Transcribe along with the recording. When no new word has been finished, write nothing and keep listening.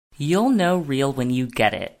You'll know real when you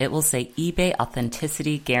get it. It will say eBay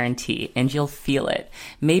Authenticity Guarantee, and you'll feel it.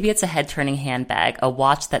 Maybe it's a head-turning handbag, a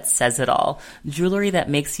watch that says it all, jewelry that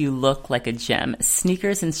makes you look like a gem,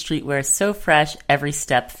 sneakers and streetwear so fresh, every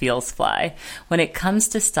step feels fly. When it comes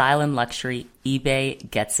to style and luxury,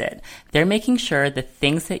 eBay gets it. They're making sure the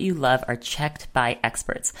things that you love are checked by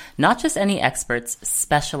experts. Not just any experts,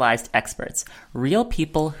 specialized experts. Real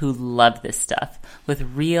people who love this stuff with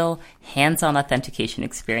real hands-on authentication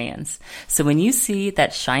experience. So when you see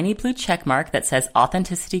that shiny blue check mark that says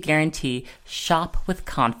Authenticity Guarantee, shop with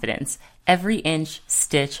confidence. Every inch,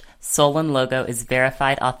 stitch, sole, and logo is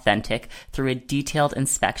verified authentic through a detailed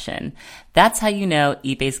inspection. That's how you know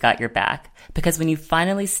eBay's got your back. Because when you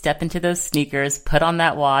finally step into those sneakers, put on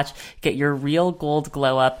that watch, get your real gold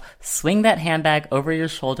glow up, swing that handbag over your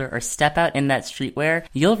shoulder, or step out in that streetwear,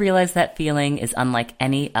 you'll realize that feeling is unlike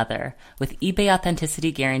any other. With eBay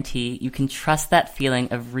Authenticity Guarantee, you can trust that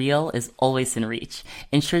feeling of real is always in reach.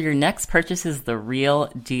 Ensure your next purchase is the real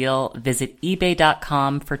deal. Visit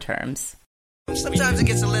ebay.com for terms. Sometimes it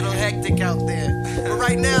gets a little hectic out there. But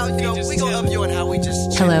right now, we gonna up you on how we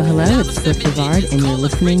just... Hello, it's Brooke Devard, and you're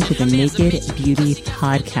listening to the Naked Beauty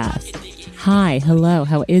Podcast. Hi, hello,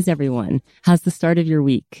 how is everyone? How's the start of your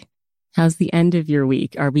week? How's the end of your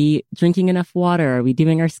week? Are we drinking enough water? Are we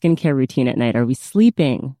doing our skincare routine at night? Are we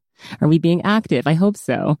sleeping? Are we being active? I hope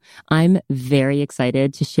so. I'm very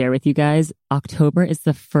excited to share with you guys. October is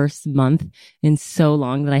the first month in so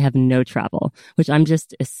long that I have no travel, which I'm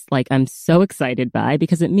so excited by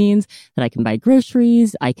because it means that I can buy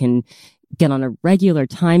groceries. I can get on a regular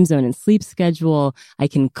time zone and sleep schedule. I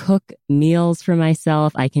can cook meals for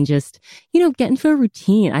myself. I can just, get into a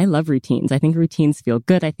routine. I love routines. I think routines feel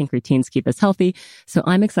good. I think routines keep us healthy. So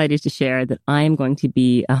I'm excited to share that I am going to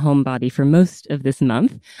be a homebody for most of this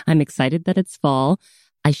month. I'm excited that it's fall.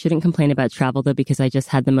 I shouldn't complain about travel though, because I just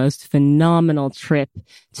had the most phenomenal trip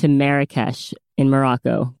to Marrakesh in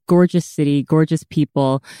Morocco. Gorgeous city, gorgeous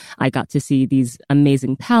people. I got to see these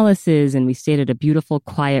amazing palaces and we stayed at a beautiful,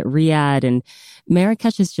 quiet Riyadh. And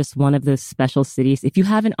Marrakesh is just one of those special cities. If you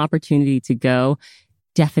have an opportunity to go,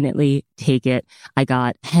 definitely take it. I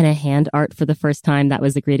got henna hand art for the first time. That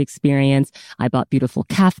was a great experience. I bought beautiful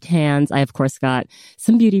caftans. I, of course, got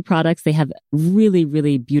some beauty products. They have really,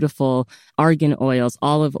 really beautiful argan oils,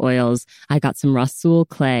 olive oils. I got some Rasoul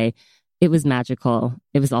clay. It was magical.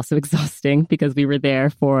 It was also exhausting because we were there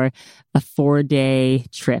for a 4-day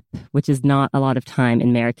trip, which is not a lot of time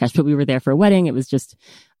in Marrakesh, but we were there for a wedding. It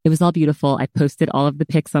was all beautiful. I posted all of the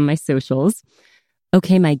pics on my socials.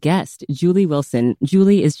 Okay, my guest, Julie Wilson.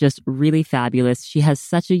 Julie is just really fabulous. She has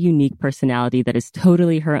such a unique personality that is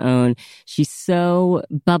totally her own. She's so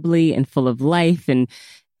bubbly and full of life. And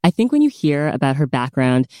I think when you hear about her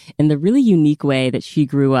background and the really unique way that she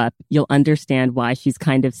grew up, you'll understand why she's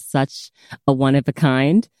kind of such a one of a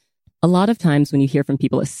kind. A lot of times when you hear from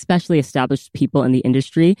people, especially established people in the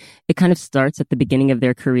industry, it kind of starts at the beginning of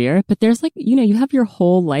their career. But there's you have your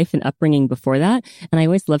whole life and upbringing before that. And I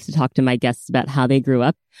always love to talk to my guests about how they grew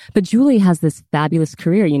up. But Julie has this fabulous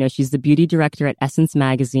career. She's the beauty director at Essence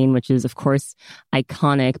Magazine, which is, of course,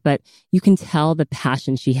 iconic. But you can tell the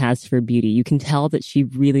passion she has for beauty. You can tell that she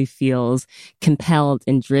really feels compelled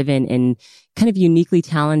and driven and kind of uniquely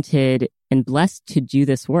talented and blessed to do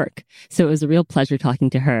this work. So it was a real pleasure talking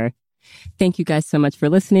to her. Thank you guys so much for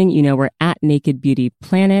listening. We're at Naked Beauty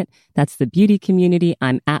Planet. That's the beauty community.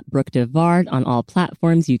 I'm at Brooke Devard on all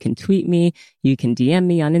platforms. You can tweet me. You can DM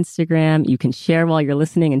me on Instagram. You can share while you're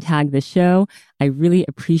listening and tag the show. I really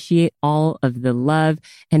appreciate all of the love.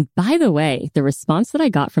 And by the way, the response that I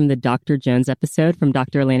got from the Dr. Jones episode from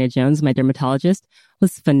Dr. Elena Jones, my dermatologist,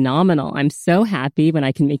 was phenomenal. I'm so happy when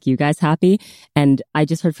I can make you guys happy. And I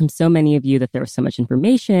just heard from so many of you that there was so much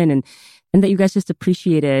information and that you guys just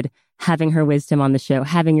appreciated having her wisdom on the show,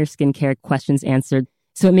 having your skincare questions answered.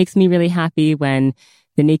 So it makes me really happy when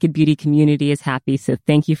the Naked Beauty community is happy. So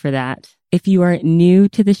thank you for that. If you are new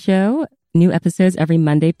to the show, new episodes every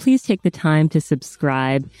Monday, please take the time to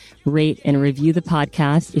subscribe, rate, and review the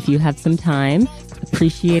podcast if you have some time.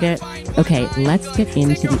 Appreciate it. Okay, let's get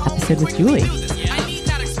into the episode with Julie.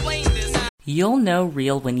 You'll know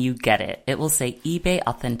real when you get it. It will say eBay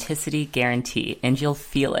Authenticity Guarantee, and you'll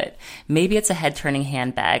feel it. Maybe it's a head-turning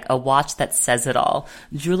handbag, a watch that says it all,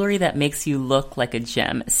 jewelry that makes you look like a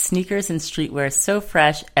gem, sneakers and streetwear so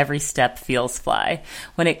fresh, every step feels fly.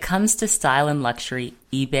 When it comes to style and luxury,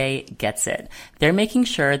 eBay gets it. They're making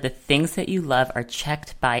sure the things that you love are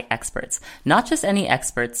checked by experts. Not just any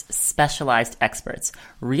experts, specialized experts.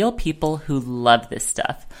 Real people who love this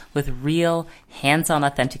stuff with real hands-on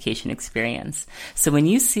authentication experience. So when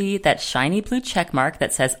you see that shiny blue check mark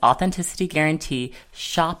that says Authenticity Guarantee,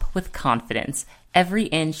 shop with confidence. Every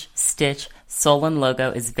inch, stitch, sole, and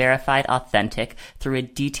logo is verified authentic through a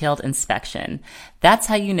detailed inspection. That's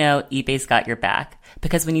how you know eBay's got your back.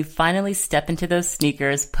 Because when you finally step into those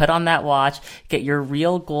sneakers, put on that watch, get your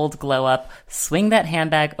real gold glow up, swing that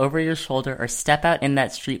handbag over your shoulder, or step out in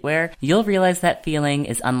that streetwear, you'll realize that feeling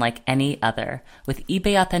is unlike any other. With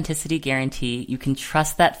eBay Authenticity Guarantee, you can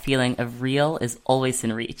trust that feeling of real is always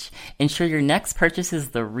in reach. Ensure your next purchase is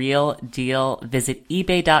the real deal. Visit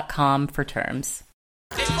ebay.com for terms.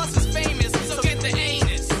 This bus is famous, so get the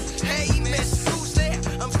anus. Hey, miss, who's there?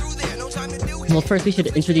 I'm through there, no time to do it. Well, first we should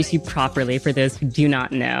introduce you properly for those who do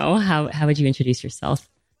not know. How would you introduce yourself?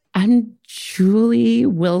 I'm Julie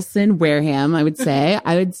Wilson Wareham, I would say.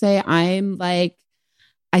 I would say I'm like,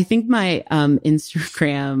 I think my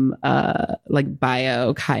Instagram like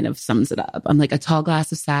bio kind of sums it up. I'm like a tall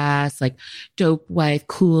glass of sass, like dope wife,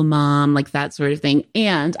 cool mom, like that sort of thing.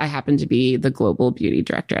 And I happen to be the global beauty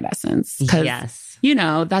director at Essence. Yes. You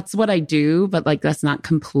know, that's what I do, but like that's not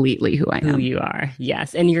completely who I am. Who you are.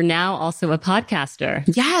 Yes. And you're now also a podcaster.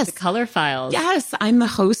 Yes. The Color Files. Yes. I'm the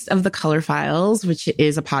host of the Color Files, which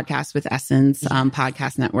is a podcast with Essence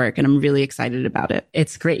Podcast Network. And I'm really excited about it.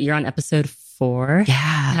 It's great. You're on episode 4. Yeah.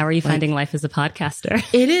 How are you finding life as a podcaster?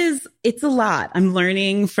 It's a lot. I'm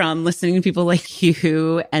learning from listening to people like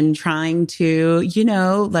you and trying to, you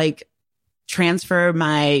know, like transfer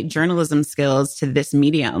my journalism skills to this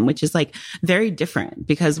medium, which is like very different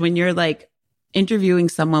because when you're like interviewing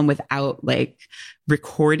someone without like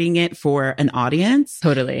recording it for an audience,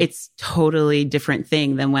 Totally. it's totally different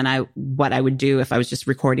thing than what I would do if I was just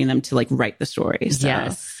recording them to like write the story. So.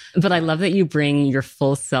 Yes. But I love that you bring your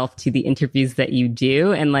full self to the interviews that you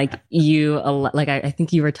do. And like I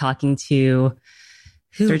think you were talking to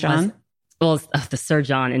Sir John. The Sir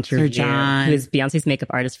John interview, Sir John. who is Beyonce's makeup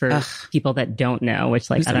artist for people that don't know, which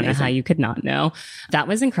like, I don't know how you could not know. That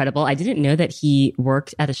was incredible. I didn't know that he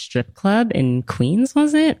worked at a strip club in Queens,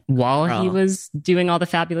 was it? While he was doing all the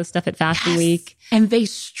fabulous stuff at Fashion Week. And they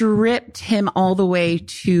stripped him all the way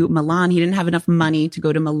to Milan. He didn't have enough money to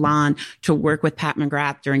go to Milan to work with Pat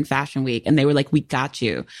McGrath during Fashion Week. And they were like, we got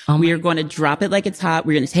you. We are going to drop it like it's hot.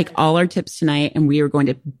 We're going to take all our tips tonight and we are going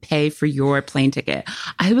to pay for your plane ticket.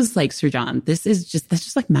 I was like, Sir John, that's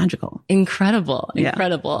just like magical. Incredible. The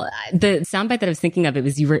soundbite that I was thinking of, it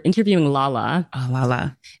was you were interviewing Lala. Oh,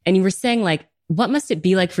 Lala. And you were saying like, what must it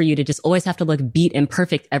be like for you to just always have to look beat and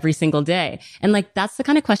perfect every single day? And like, that's the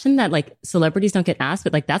kind of question that like celebrities don't get asked,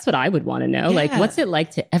 but like, that's what I would want to know. Yeah. Like, what's it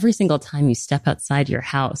like to every single time you step outside your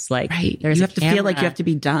house? Like, there's you have to feel like you have to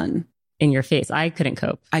be done in your face. I couldn't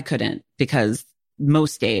cope. I couldn't because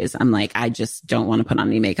most days I'm like, I just don't want to put on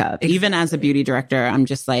any makeup. Exactly. Even as a beauty director, I'm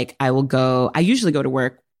just like, I usually go to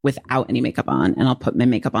work without any makeup on and I'll put my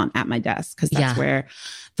makeup on at my desk because that's where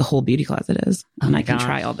the whole beauty closet is. And I can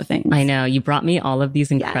try all the things. I know. You brought me all of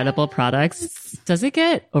these incredible products. Does it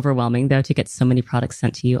get overwhelming though to get so many products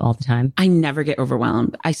sent to you all the time? I never get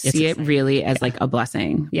overwhelmed. I see it really as like a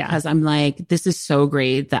blessing. Yeah. Because I'm like, this is so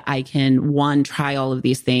great that I can try all of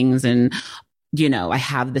these things and you know, I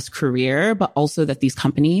have this career, but also that these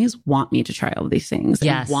companies want me to try all of these things.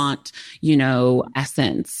 Yes. And want, you know,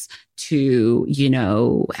 Essence to, you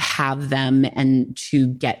know, have them and to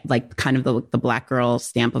get like kind of the Black girl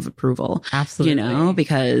stamp of approval. Absolutely. You know,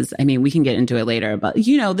 because I mean, we can get into it later, but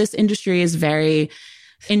you know, this industry is very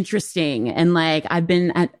interesting. And like, I've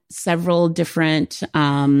been at several different,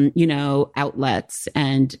 you know, outlets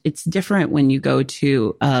and it's different when you go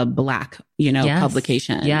to a Black, you know,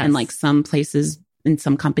 publication. Yes. And like some places and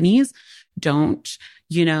some companies don't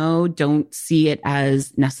see it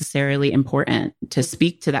as necessarily important to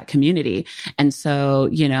speak to that community. And so,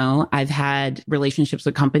 you know, I've had relationships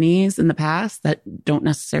with companies in the past that don't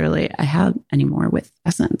necessarily I have anymore with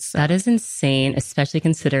Essence. So. That is insane, especially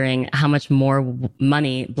considering how much more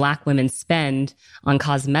money Black women spend on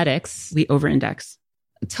cosmetics. We over-index.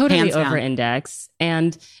 Totally over-index.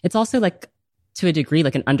 And it's also like, to a degree,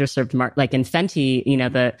 like an underserved market, like in Fenty, you know,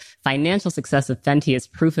 the financial success of Fenty is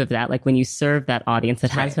proof of that. Like when you serve that audience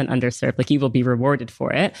that has been underserved, like you will be rewarded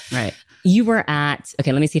for it. Right. You were at,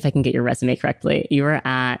 okay, let me see if I can get your resume correctly. You were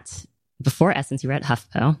at, before Essence, you were at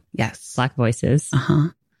HuffPo. Yes. Black Voices. Uh-huh.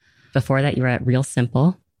 Before that, you were at Real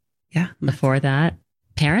Simple. Yeah. Before that,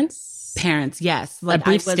 Parents, yes. Like a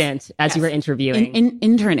brief stint as you were interviewing.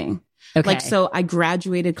 Interning. Okay. Like, so I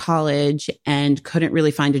graduated college and couldn't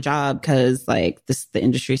really find a job because like the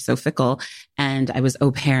industry is so fickle. And I was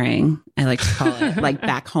au pairing, I like to call it, like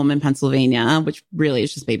back home in Pennsylvania, which really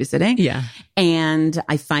is just babysitting. Yeah. And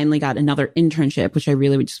I finally got another internship, which I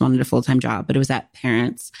really just wanted a full-time job, but it was at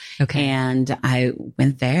Parents. Okay. And I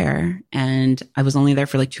went there and I was only there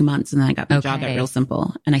for like 2 months. And then I got my job at Real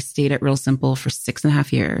Simple, and I stayed at Real Simple for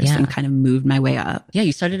 6.5 years and kind of moved my way up. Yeah.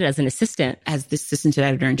 You started as an assistant. As the assistant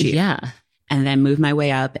editor in chief. Yeah. And then moved my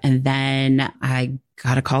way up. And then I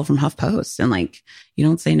got a call from HuffPost, and like, you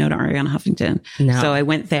don't say no to Ariana Huffington. No. So I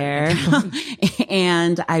went there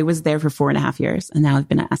and I was there for 4.5 years. And now I've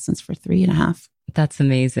been at Essence for 3.5. That's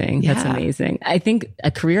amazing. Yeah. That's amazing. I think a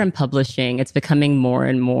career in publishing, it's becoming more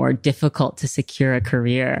and more difficult to secure a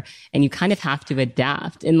career, and you kind of have to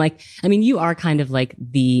adapt. And like, I mean, you are kind of like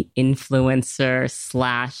the influencer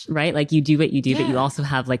 / right? Like you do what you do, but you also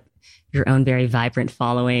have like your own very vibrant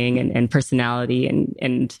following and personality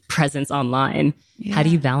and presence online. Yeah. How do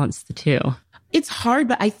you balance the two? It's hard,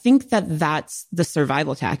 but I think that that's the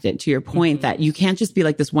survival tactic, to your point, that you can't just be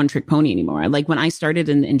like this one trick pony anymore. Like when I started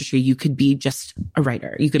in the industry, you could be just a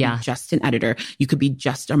writer. You could be just an editor. You could be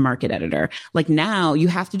just a market editor. Like now you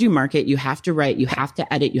have to do market. You have to write. You have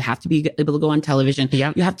to edit. You have to be able to go on television.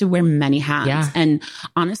 Yep. You have to wear many hats. Yeah. And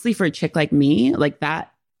honestly, for a chick like me, like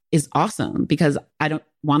that is awesome because I don't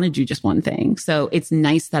want to do just one thing. So it's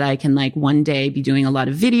nice that I can like one day be doing a lot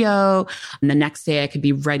of video, and the next day I could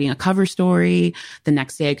be writing a cover story. The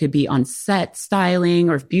next day I could be on set styling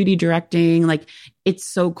or beauty directing. Like it's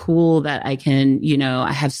so cool that I can, you know,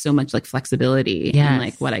 I have so much like flexibility in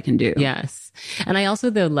like what I can do. Yes. And I also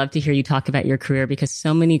though love to hear you talk about your career, because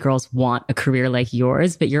so many girls want a career like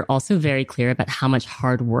yours, but you're also very clear about how much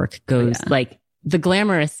hard work goes, like the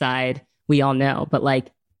glamorous side, we all know, but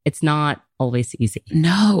like it's not always easy.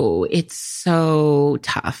 No, it's so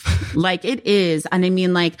tough. Like it is. And I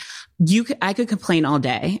mean, like I could complain all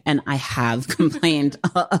day, and I have complained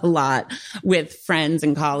a lot with friends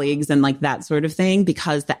and colleagues and like that sort of thing,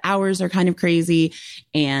 because the hours are kind of crazy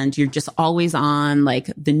and you're just always on. Like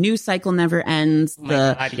the news cycle never ends.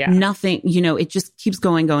 Nothing, you know, it just keeps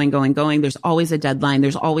going. There's always a deadline.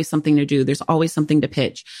 There's always something to do. There's always something to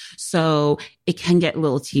pitch. So it can get a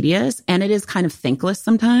little tedious, and it is kind of thankless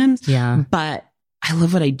sometimes. Yeah. But I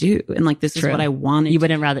love what I do. And like, this is what I want. You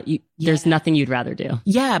wouldn't rather, there's nothing you'd rather do.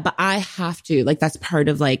 Yeah. But I have to, like, that's part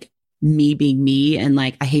of like me being me. And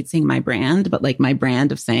like, I hate saying my brand, but like my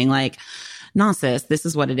brand of saying like, nah, sis, this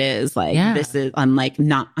is what it is. Like, this is, I'm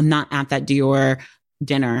not at that Dior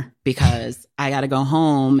dinner because I got to go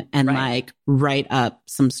home and like write up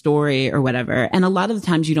some story or whatever. And a lot of the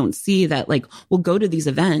times you don't see that, like, we'll go to these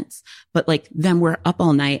events, but like then we're up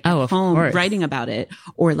all night at home writing about it,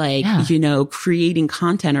 or like, you know, creating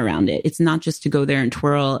content around it. It's not just to go there and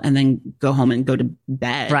twirl and then go home and go to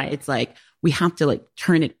bed. Right. It's like, we have to like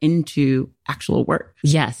turn it into actual work.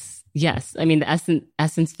 Yes. I mean, the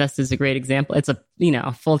Essence Fest is a great example. It's a, you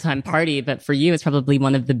know, full-time party, but for you, it's probably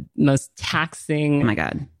one of the most taxing. Oh my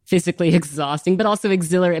God. Physically exhausting, but also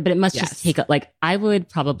exhilarating. But it must just take, like, I would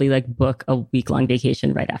probably like book a week-long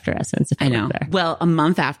vacation right after Essence. If I know. There. Well, a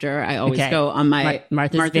month after, I always go on my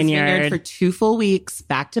Martha's Vineyard for 2 full weeks,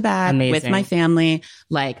 back to back with my family.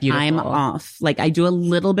 Like, beautiful. I'm off. Like, I do a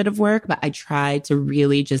little bit of work, but I try to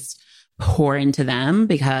really just pour into them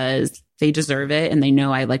because they deserve it. And they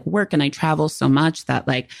know I like work and I travel so much that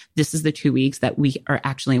like, this is the 2 weeks that we are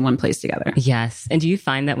actually in one place together. Yes. And do you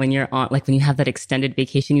find that when you're on, like when you have that extended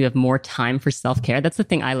vacation, you have more time for self-care? That's the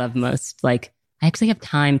thing I love most. Like I actually have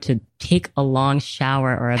time to take a long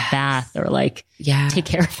shower or a bath or like take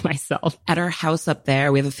care of myself. At our house up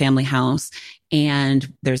there, we have a family house and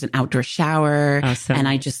there's an outdoor shower and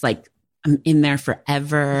I just like, I'm in there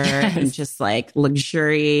forever and just like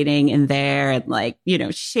luxuriating in there and like, you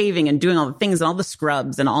know, shaving and doing all the things and all the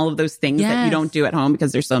scrubs and all of those things that you don't do at home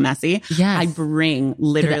because they're so messy. I bring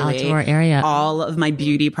literally to the outdoor area. All of my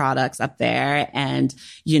beauty products up there and,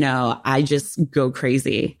 you know, I just go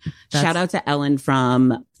crazy. Shout out to Ellen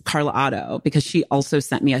from Carla Otto, because she also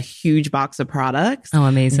sent me a huge box of products. Oh,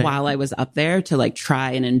 amazing. While I was up there to like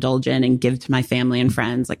try and indulge in and give to my family and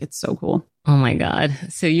friends. Like it's so cool. Oh my God.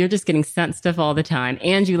 So you're just getting sent stuff all the time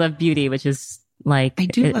and you love beauty, which is like, I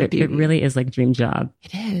do love beauty. It really is like a dream job.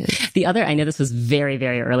 It is. The other, I know this was very,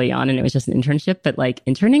 very early on and it was just an internship, but like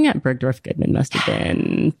interning at Bergdorf Goodman must have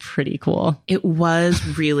been pretty cool. It was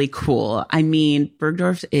really cool. I mean,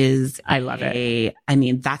 Bergdorf is, I love it. I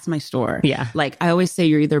mean, that's my store. Yeah. Like I always say,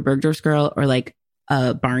 you're either Bergdorf's girl or like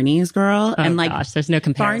Barney's girl. Oh and like, gosh, there's no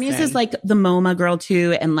comparison. Barney's is like the MoMA girl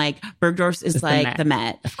too. And like Bergdorf's is like the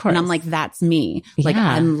Met. Of course. And I'm like, that's me. Like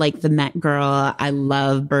Yeah. I'm like the Met girl. I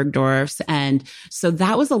love Bergdorf's. And so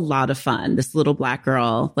that was a lot of fun. This little black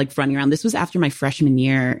girl like running around. This was after my freshman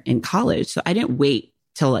year in college. So I didn't wait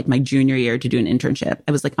till like my junior year to do an internship.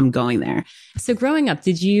 I was like, I'm going there. So growing up,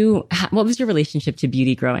 what was your relationship to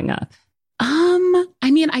beauty growing up? I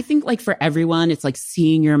mean, I think like for everyone, it's like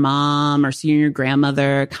seeing your mom or seeing your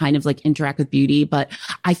grandmother kind of like interact with beauty. But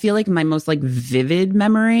I feel like my most like vivid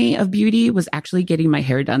memory of beauty was actually getting my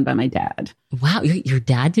hair done by my dad. Wow. Your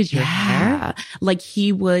dad did your hair? Like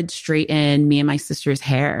he would straighten me and my sister's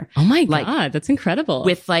hair. Oh my Like, God. That's incredible.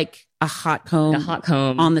 With like a hot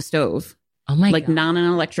comb on the stove. Oh my like God. Not an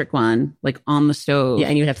electric one, like on the stove. Yeah.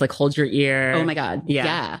 And you would have to like hold your ear. Oh my God.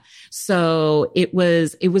 Yeah. So it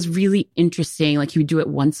was really interesting. Like he would do it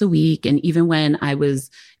once a week. And even when I was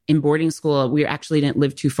in boarding school, we actually didn't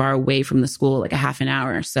live too far away from the school, like a half an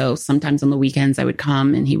hour. So sometimes on the weekends I would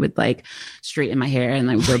come and he would like straighten my hair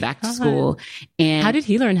and I would go back to school. And how did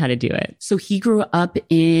he learn how to do it? So he grew up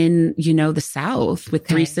in, the South with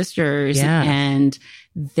three sisters. Yeah. And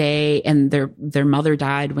their mother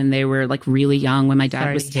died when they were like really young. When my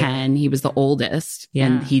dad was 10, he was the oldest.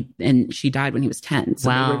 Yeah. And she died when he was 10. So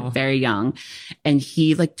Wow. they were very young. And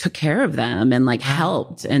he like took care of them and like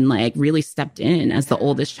helped and like really stepped in as the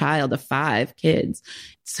oldest child of 5 kids.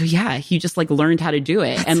 So yeah, he just like learned how to do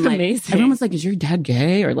it. That's and like amazing. everyone was like, is your dad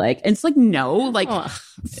gay? Or like, and it's like, no, like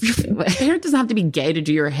your parent doesn't have to be gay to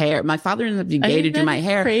do your hair. My father doesn't have to be gay to do my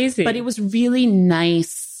hair. Crazy. But it was really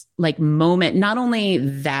nice, like moment. Not only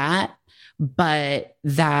that, but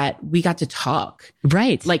that we got to talk.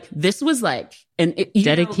 Right. Like this was like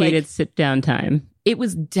dedicated sit down time. It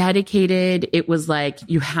was dedicated. It was like,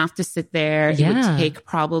 you have to sit there. Yeah. It would take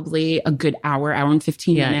probably a good hour and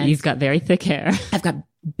 15 minutes. Yeah. You've got very thick hair. I've got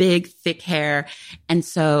big, thick hair. And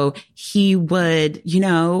so he would,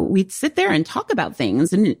 we'd sit there and talk about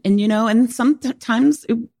things and sometimes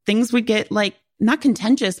things would get like, not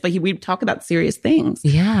contentious, but we'd talk about serious things.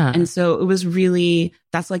 Yeah. And so it was really,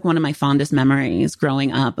 that's like one of my fondest memories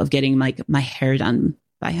growing up of getting like my hair done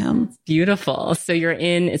by him. Beautiful. So you're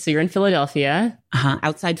in Philadelphia.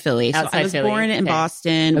 Outside Philly. Outside so I was Philly. born in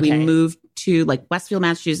Boston. Okay. We moved to like Westfield,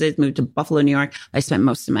 Massachusetts, moved to Buffalo, New York. I spent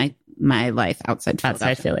most of my life outside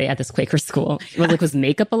Philly at this Quaker school. Was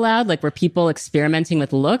makeup allowed? Like, were people experimenting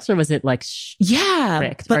with looks, or was it like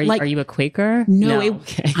strict? But are you a Quaker? No,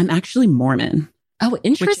 Okay. I'm actually Mormon. Oh,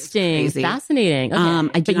 interesting. Crazy. Fascinating. Okay.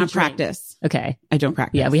 I do But you not practice. Okay. I don't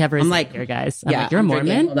practice. Yeah, we have I'm like, here, guys. yeah, you're a I'm Mormon?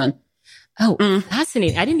 drinking. Hold on. Oh,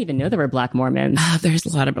 fascinating. I didn't even know there were Black Mormons. There's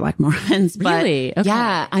a lot of Black Mormons. But Really? Okay.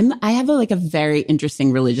 yeah, I have a very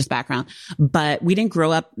interesting religious background, but we didn't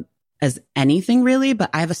grow up as anything really, but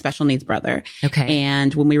I have a special needs brother. Okay.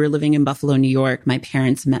 And when we were living in Buffalo, New York, my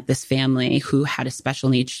parents met this family who had a special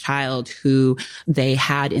needs child who they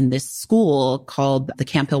had in this school called the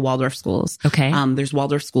Camp Hill Waldorf Schools. Okay. There's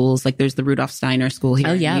Waldorf schools, like there's the Rudolph Steiner School here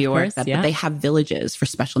in New of York, course, but they have villages for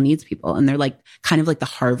special needs people. And they're like kind of like the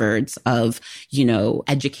Harvards of,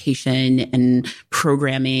 education and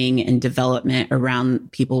programming and development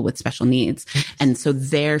around people with special needs. And so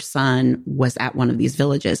their son was at one of these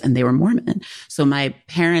villages and they were Mormon. So my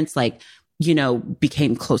parents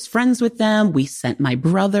became close friends with them. We sent my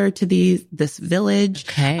brother to this village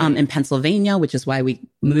in Pennsylvania, which is why we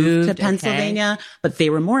moved to Pennsylvania. But they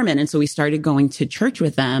were Mormon. And so we started going to church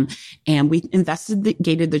with them. And we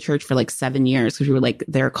investigated the church for like 7 years because we were like,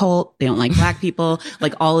 they're a cult. They don't like Black people,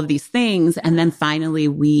 like all of these things. And then finally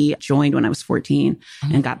we joined when I was 14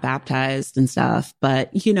 and got baptized and stuff.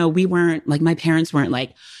 But, we weren't like, my parents weren't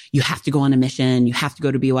like, you have to go on a mission. You have to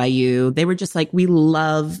go to BYU. They were just like, we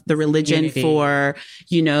love the religion for,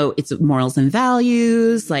 its morals and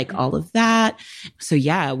values, like all of that. So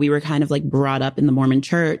yeah, we were kind of like brought up in the Mormon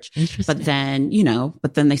church, but then,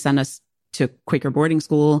 they sent us to Quaker boarding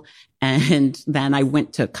school. And then I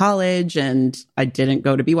went to college and I didn't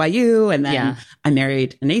go to BYU. And then I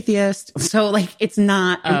married an atheist. So like, it's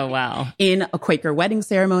not in a Quaker wedding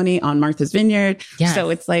ceremony on Martha's Vineyard. Yes. So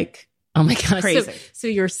it's like, oh my God. Crazy. So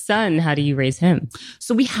your son, how do you raise him?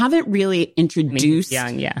 So we haven't really introduced he's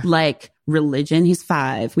young, like religion. He's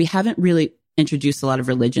 5. We haven't really introduced a lot of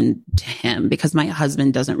religion to him because my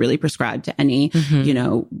husband doesn't really prescribe to any,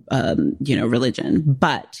 religion.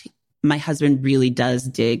 But my husband really does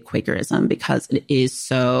dig Quakerism because it is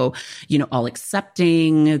so, all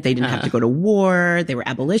accepting. They didn't have to go to war. They were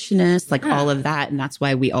abolitionists, like all of that. And that's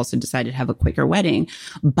why we also decided to have a Quaker wedding.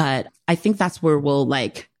 But I think that's where we'll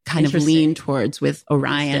like kind of lean towards with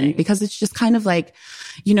Orion, because it's just kind of like,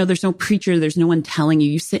 you know, there's no preacher, there's no one telling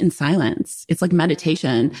you. You sit in silence. It's like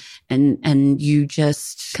meditation, and you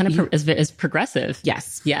just kind of is progressive.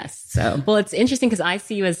 Yes. So, well, it's interesting because I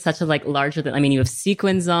see you as such a like larger than, I mean, you have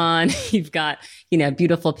sequins on, you've got, you know,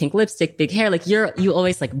 beautiful pink lipstick, big hair. Like you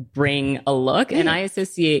always like bring a look, and I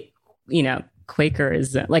associate, you know,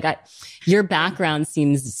 Quakerism. Like your background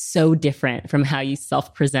seems so different from how you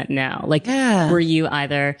self-present now. Like, were you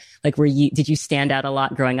either like, did you stand out a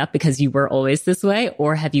lot growing up because you were always this way,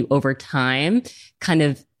 or have you over time kind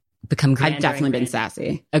of become grander? I've definitely been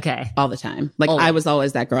sassy. Okay. All the time. Like I was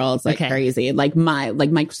always that girl. It's like crazy. Like my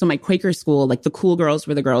Quaker school, like the cool girls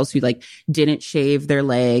were the girls who like didn't shave their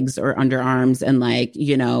legs or underarms. And like,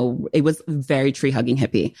 you know, it was very tree hugging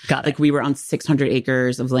hippie. Got it. Like we were on 600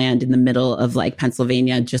 acres of land in the middle of like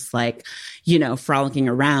Pennsylvania, just like, you know, frolicking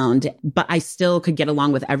around, but I still could get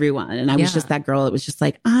along with everyone. And I was just that girl. It was just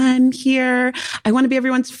like, I'm here. I want to be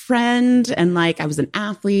everyone's friend. And like, I was an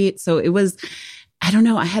athlete. So it was, I don't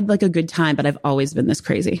know. I had like a good time, but I've always been this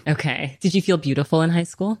crazy. Okay. Did you feel beautiful in high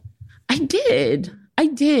school? I did.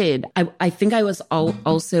 I think I was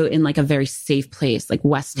also in like a very safe place. Like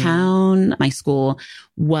Westtown, my school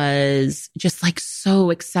was just like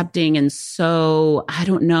so accepting and so, I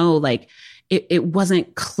don't know, like it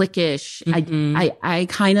wasn't cliquish. I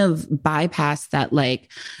kind of bypassed that,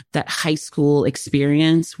 like that high school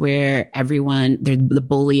experience where everyone, the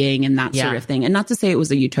bullying and that sort of thing. And not to say it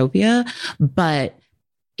was a utopia, but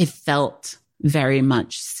it felt very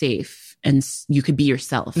much safe, and you could be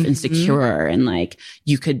yourself and secure, and like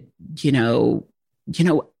you could, you know,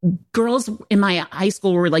 girls in my high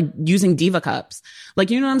school were like using Diva cups.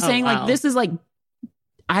 Like, you know what I'm saying? Wow. Like this is like,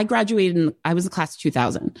 I graduated I was in class of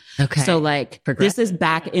 2000. Okay. So like, this is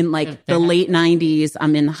back in like the late 90s.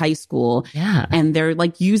 I'm in high school. Yeah. And they're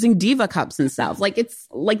like using Diva cups and stuff. Like, it's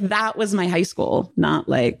like, that was my high school, not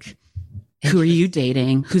like, who are you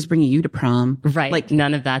dating? Who's bringing you to prom? Right. Like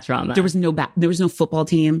none of that drama. There was no football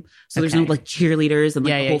team. So there's no like cheerleaders and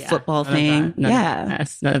like the whole football thing. None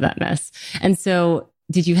of that mess. And so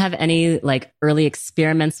did you have any like early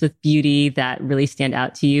experiments with beauty that really stand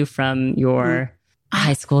out to you from your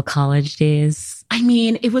high school, college days? I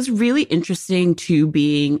mean, it was really interesting too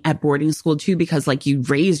being at boarding school too, because like you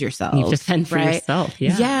raise yourself. You just fend for yourself.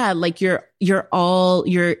 Yeah. Yeah. Like you're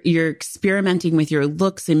experimenting with your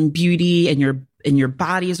looks and beauty, and your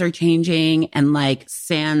bodies are changing, and like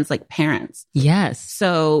sans like parents. Yes.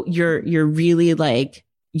 So you're really like,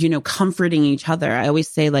 you know, comforting each other. I always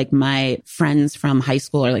say like my friends from high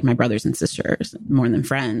school are like my brothers and sisters more than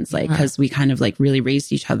friends, like, cause we kind of like really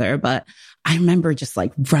raised each other. But I remember just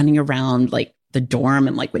like running around like the dorm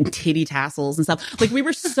and like with titty tassels and stuff. Like we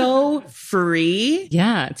were so free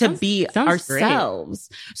to be ourselves.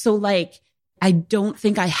 Great. So like, I don't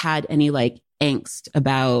think I had any like angst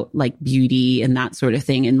about like beauty and that sort of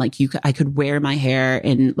thing. And like I could wear my hair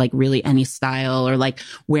in like really any style, or like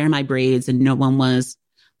wear my braids, and no one was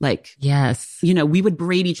like, yes, you know, we would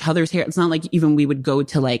braid each other's hair. It's not like even we would go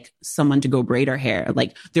to like someone to go braid our hair.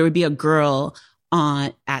 Like there would be a girl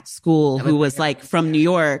at school who was like from New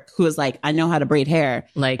York, who was like, I know how to braid hair,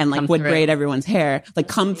 like, and like would braid everyone's hair, like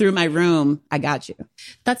come through my room. I got you.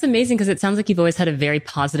 That's amazing, because it sounds like you've always had a very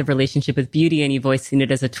positive relationship with beauty, and you've always seen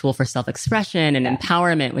it as a tool for self-expression and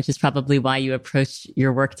empowerment, which is probably why you approach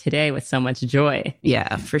your work today with so much joy.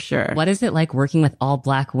 Yeah, for sure. What is it like working with all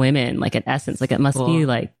Black women? Like at Essence, like it must be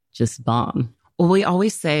like just bomb. Well, we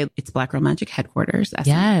always say it's Black Girl Magic headquarters. Essence.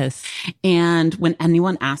 Yes. And when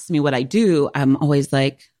anyone asks me what I do, I'm always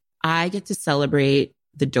like, I get to celebrate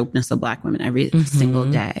the dopeness of Black women every single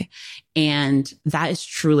day. And that is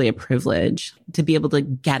truly a privilege to be able to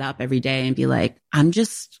get up every day and be like, I'm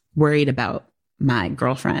just worried about my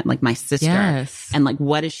girlfriend, like my sister. Yes. And like,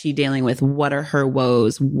 what is she dealing with? What are her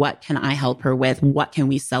woes? What can I help her with? What can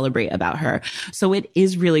we celebrate about her? So it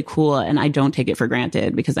is really cool. And I don't take it for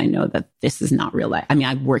granted, because I know that this is not real life. I mean,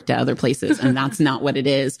 I've worked at other places and that's not what it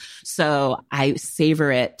is. So I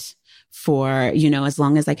savor it for, you know, as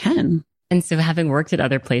long as I can. And so having worked at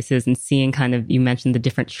other places and seeing kind of, you mentioned the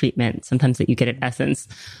different treatment sometimes that you get at Essence.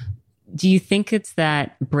 Do you think it's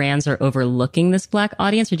that brands are overlooking this Black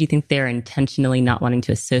audience, or do you think they're intentionally not wanting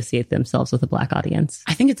to associate themselves with a Black audience?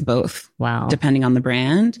 I think it's both. Wow. Depending on the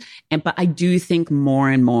brand. But I do think more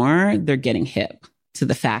and more they're getting hip to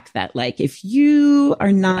the fact that like, if you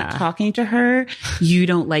are not talking to her, you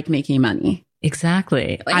don't like making money.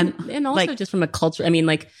 Exactly. And also like, just from a culture, I mean,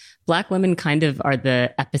 like Black women kind of are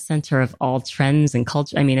the epicenter of all trends and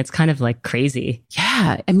culture. I mean, it's kind of like crazy.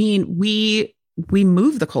 Yeah. I mean, we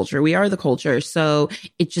move the culture. We are the culture. So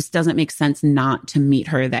it just doesn't make sense not to meet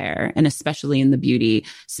her there. And especially in the beauty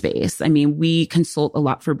space. I mean, we consult a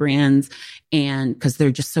lot for brands and because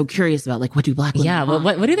they're just so curious about like, what do Black women want?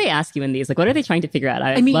 Well, what do they ask you in these? Like, what are they trying to figure out?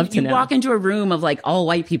 I'd love to know. You walk into a room of like all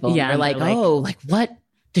white people. Yeah, and you're like, oh, like what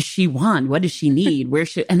does she want? What does she need?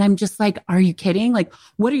 And I'm just like, are you kidding? Like,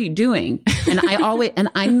 what are you doing? And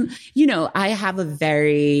I'm, I have a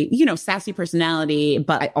very, sassy personality,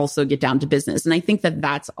 but I also get down to business. And I think that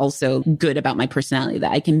that's also good about my personality,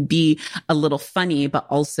 that I can be a little funny, but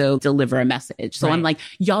also deliver a message. So I'm like,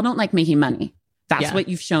 y'all don't like making money. That's what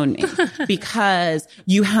you've shown me because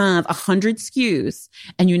you have 100 SKUs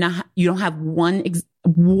and you don't have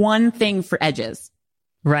one thing for edges.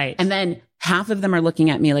 Right. And then half of them are looking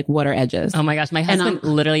at me like, what are edges? Oh my gosh. My husband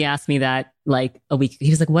literally asked me that like a week. He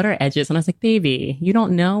was like, what are edges? And I was like, baby, you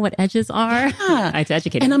don't know what edges are? Yeah. I had to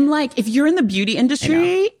educate him. And I'm like, if you're in the beauty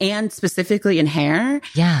industry and specifically in hair,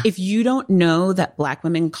 if you don't know that Black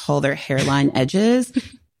women call their hairline edges,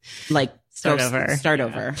 like, Start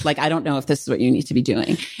over. Like, I don't know if this is what you need to be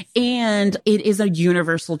doing. And it is a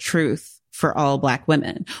universal truth for all Black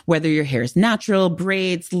women, whether your hair is natural,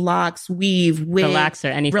 braids, locks, weave, wig,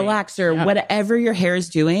 relaxer, whatever your hair is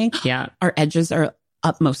doing. Yeah. Our edges are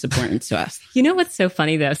utmost importance to us. You know what's so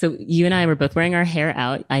funny though? So you and I were both wearing our hair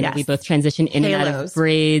out. I know we both transitioned in and out of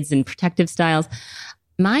braids and protective styles.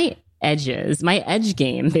 My edge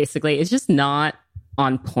game basically is just not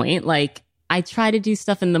on point. Like, I try to do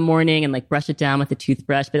stuff in the morning and like brush it down with a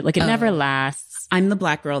toothbrush, but it never lasts. I'm the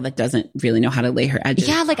Black girl that doesn't really know how to lay her edges.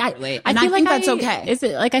 Yeah, like I think that's okay. Is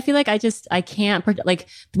it like I feel like I can't like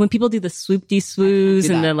when people do the swoop-de-swoos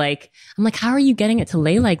and the like, I'm like, how are you getting it to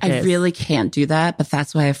lay like this? I really can't do that, but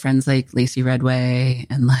that's why I have friends like Lacey Redway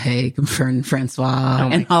and like Fern Francois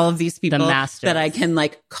and all of these people that I can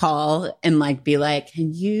like call and like be like,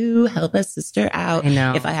 can you help a sister out? I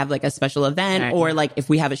know. If I have like a special event or like if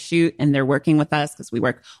we have a shoot and they're working with us because we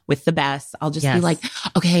work with the best, I'll just be like,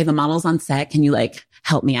 okay, the model's on set. Can you like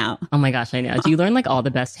help me out? Oh my gosh, I know. Do you learn like all the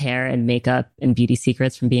best hair and makeup and beauty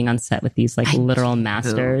secrets from being on set with these like literal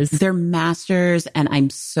masters? They're masters, and I'm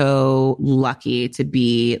so lucky to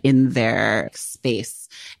be in their space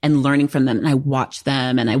and learning from them. And I watch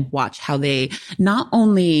them and I watch how they not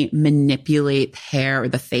only manipulate hair or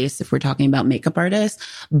the face, if we're talking about makeup artists,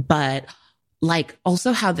 but like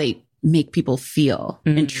also how they make people feel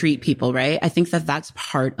and treat people, right? I think that that's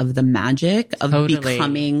part of the magic of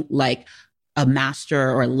becoming like a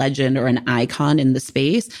master or a legend or an icon in the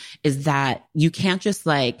space, is that you can't just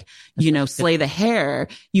like, slay the hair.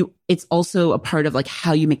 It's also a part of like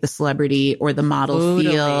how you make the celebrity or the model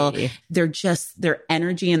feel. They're just their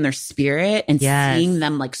energy and their spirit, and seeing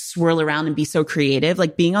them like swirl around and be so creative.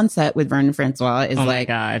 Like being on set with Vernon Francois is my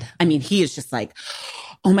God. I mean, he is just like,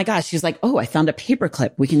 oh my gosh. She's like, oh, I found a paper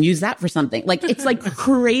clip. We can use that for something. Like, it's like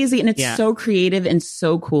crazy. And it's so creative and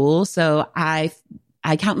so cool. So I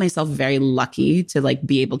count myself very lucky to like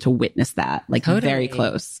be able to witness that, like very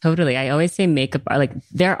close. Totally. I always say makeup, like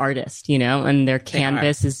they're artists, and their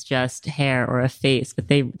canvas is just hair or a face, but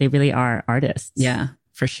they really are artists. Yeah,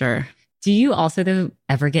 for sure. Do you also though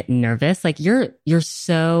ever get nervous? Like you're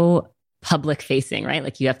so public facing, right?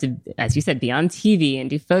 Like you have to, as you said, be on TV and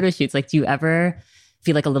do photo shoots. Like do you ever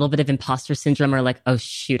feel like a little bit of imposter syndrome or like, oh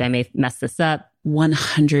shoot, I may mess this up?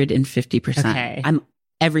 150%. Okay. I'm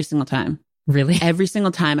every single time. Really? Every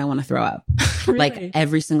single time I want to throw up. Really? Like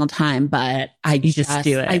every single time. But I just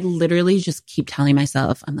do it. I literally just keep telling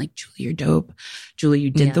myself, I'm like, Julie, you're dope. Julie, you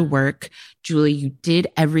did the work. Julie, you did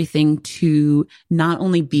everything to not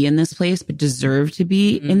only be in this place, but deserve to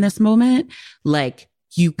be in this moment. Like,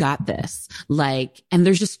 you got this. Like, and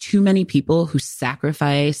there's just too many people who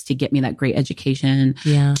sacrifice to get me that great education,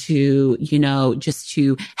 to, just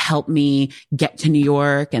to help me get to New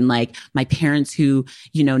York. And like my parents who,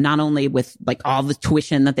 not only with like all the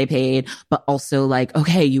tuition that they paid, but also like,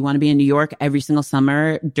 okay, you want to be in New York every single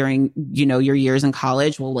summer during, your years in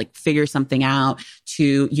college. We'll like figure something out,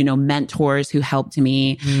 to, mentors who helped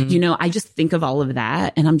me. I just think of all of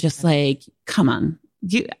that and I'm just like, come on.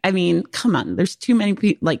 Come on. There's too many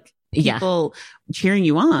people cheering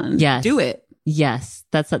you on. Yes. Do it. Yes.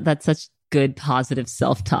 That's such good, positive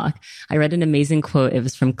self-talk. I read an amazing quote. It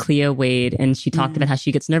was from Cleo Wade, and she talked about how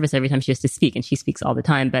she gets nervous every time she has to speak, and she speaks all the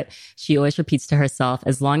time, but she always repeats to herself,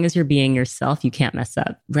 as long as you're being yourself, you can't mess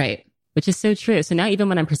up. Right. Which is so true. So now even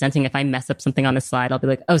when I'm presenting, if I mess up something on a slide, I'll be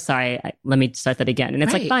like, oh, sorry, let me start that again. And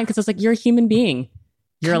it's like, fine, because it's like, you're a human being.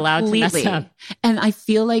 You're allowed to mess up. And I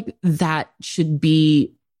feel like that should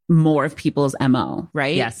be more of people's MO,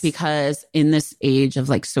 right? Yes. Because in this age of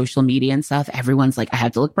like social media and stuff, everyone's like, I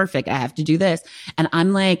have to look perfect. I have to do this. And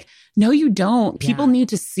I'm like, no, you don't. People need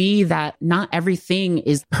to see that not everything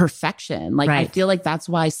is perfection. Like, I feel like that's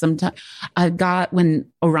why sometimes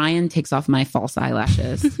when Orion takes off my false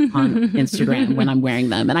eyelashes on Instagram when I'm wearing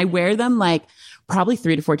them, and I wear them like probably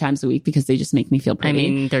 3 to 4 times a week because they just make me feel pretty. I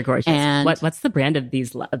mean, they're gorgeous. And what's the brand of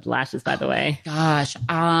these lashes, by the way? Gosh.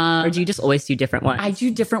 Or do you just always do different ones? I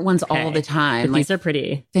do different ones all the time. But these are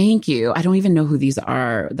pretty. Thank you. I don't even know who these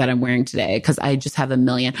are that I'm wearing today because I just have a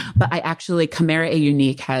million. But I actually, Camera A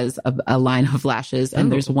Unique has a line of lashes,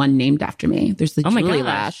 and there's one named after me. There's the Julie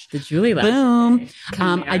lash. The Julie lash. Boom.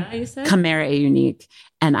 Camera, Camera A Unique.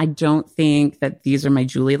 And I don't think that these are my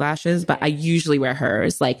Julie lashes, but I usually wear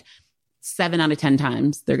hers. Like 7 out of 10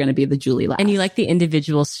 times, they're going to be the Julie lash. And you like the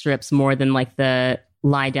individual strips more than like the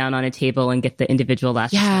lie down on a table and get the individual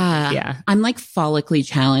lashes. Yeah. I'm like follically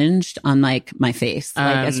challenged on like my face,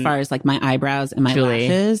 like as far as like my eyebrows and my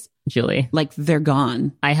lashes. Julie, like they're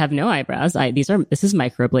gone. I have no eyebrows. This is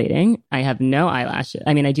microblading. I have no eyelashes.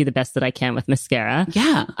 I mean, I do the best that I can with mascara.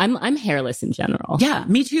 Yeah. I'm hairless in general. Yeah,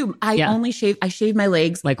 me too. I shave my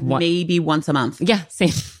legs like maybe once a month. Yeah,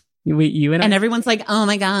 same. You and everyone's like, oh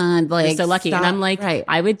my God, like you're so lucky. Stop. And I'm like,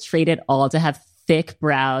 I would trade it all to have thick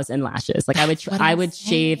brows and lashes. Like I would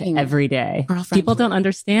shave every day. People don't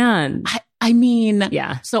understand. I mean,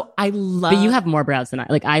 yeah. So I love, but you have more brows than I.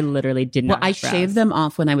 Like I literally did not. Well, I shaved them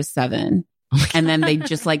off when I was 7, and then they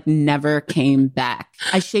just like never came back.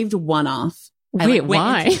 I shaved one off. Wait, went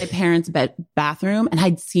why? into my parents' bathroom, and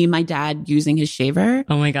I'd seen my dad using his shaver.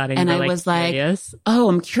 Oh my God. And I was curious? Like, oh,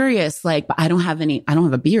 I'm curious. Like, but I don't have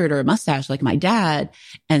a beard or a mustache like my dad.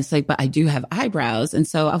 And it's like, but I do have eyebrows. And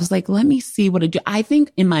so I was like, let me see what I do. I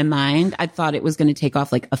think in my mind, I thought it was going to take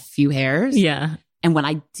off like a few hairs. Yeah. And when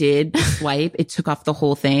I did swipe, it took off the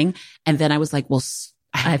whole thing. And then I was like, well,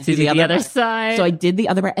 I have to do the other side. So I did the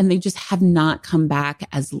other, and they just have not come back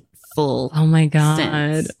as full. Oh my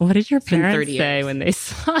God. What did your parents say when they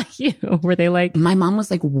saw you? Were they like, my mom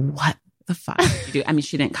was like, what the fuck did you do? I mean,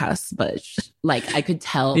 she didn't cuss, but like I could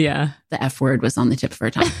tell the F word was on the tip of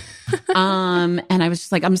her tongue. And I was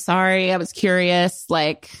just like, I'm sorry. I was curious.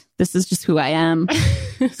 Like, this is just who I am.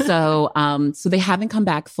 So they haven't come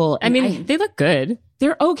back full. I mean, they look good.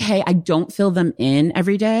 They're okay. I don't fill them in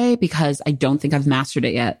every day because I don't think I've mastered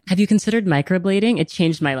it yet. Have you considered microblading? It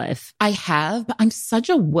changed my life. I have, but I'm such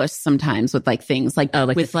a wuss sometimes with like things like,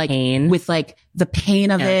 with like pain. With like the pain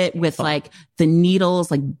of it, with like the needles,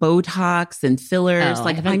 like Botox and fillers. Oh,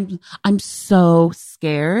 like I'm so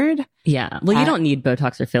scared. Yeah. Well, you don't need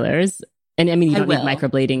Botox or fillers. And I mean, you don't need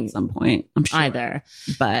microblading at some point, I'm sure. Either.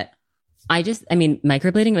 But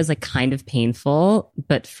microblading was like kind of painful,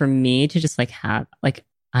 but for me to just like have like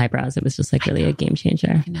eyebrows, it was just like really a game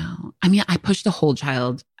changer. I know. I mean, I pushed a whole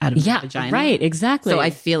child out of my vagina. Right. Exactly. So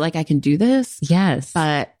I feel like I can do this. Yes.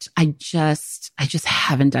 But I just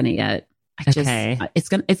haven't done it yet.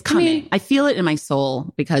 It's coming. I feel it in my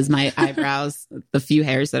soul because my eyebrows, the few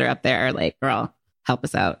hairs that are up there are like, girl, help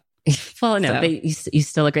us out. Well, no, but you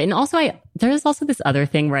still look great. And also there is also this other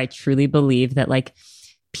thing where I truly believe that like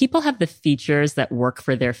people have the features that work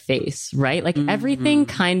for their face, right? Like everything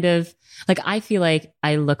kind of like, I feel like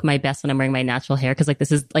I look my best when I'm wearing my natural hair. Cause like,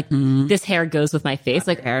 this is like, this hair goes with my face.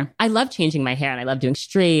 Like I love changing my hair and I love doing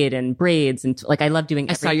straight and braids. And like, I love doing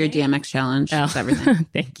everything. I saw your DMX challenge. Oh. Everything.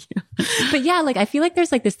 Thank you. But yeah, like, I feel like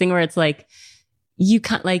there's like this thing where it's like, you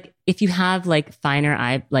can't like, if you have like finer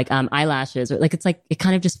eyelashes or like, it's like, it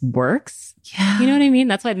kind of just works. Yeah. You know what I mean?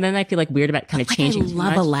 That's why then I feel like weird about kind of changing. I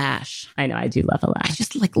love a lash. I know. I do love a lash. I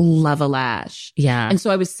just like love a lash. Yeah. And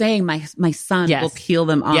so I was saying my son will peel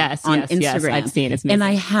them off on Instagram. Yes, I've seen it. And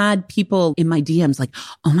I had people in my DMs like,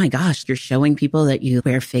 oh my gosh, you're showing people that you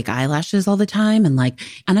wear fake eyelashes all the time. And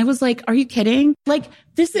I was like, are you kidding? Like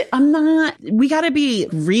we gotta be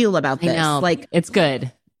real about this. I know. Like it's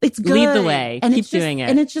good. It's good. Lead the way. And keep doing it.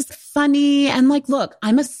 And it's just funny. And like, look,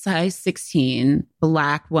 I'm a size 16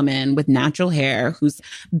 Black woman with natural hair who's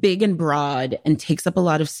big and broad and takes up a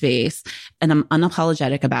lot of space. And I'm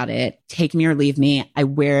unapologetic about it. Take me or leave me. I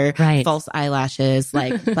wear false eyelashes,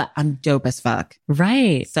 but I'm dope as fuck.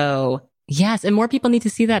 Right. So yes. And more people need to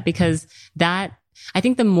see that because I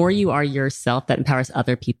think the more you are yourself, that empowers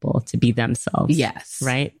other people to be themselves. Yes.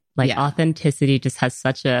 Right. Like authenticity just has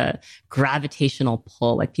such a gravitational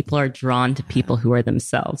pull. Like people are drawn to people who are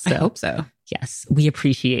themselves. So, I hope so. Yes. We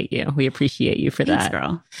appreciate you. We appreciate you for Thanks, that.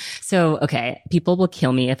 Girl. So, okay. People will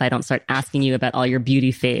kill me if I don't start asking you about all your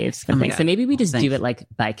beauty faves. So maybe we just do it like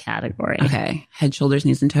by category. Okay. Head, shoulders,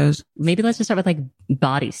 knees, and toes. Maybe let's just start with like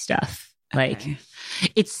body stuff. Like, Okay.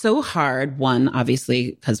 It's so hard. One,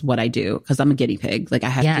 obviously, because what I do, because I'm a guinea pig. Like I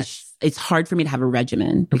have to, it's hard for me to have a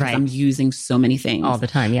regimen because Right. I'm using so many things all the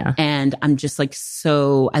time. Yeah. and I'm just like,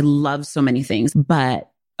 I love so many things, but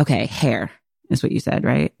okay, hair is what you said,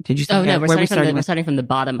 right? Did you say Oh, hair? no, we're starting from the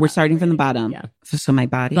bottom. We're starting from the bottom. Yeah. So my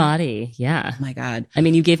body. Body. Yeah. Oh my God. I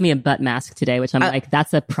mean, you gave me a butt mask today, which I'm like,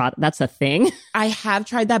 that's a thing. I have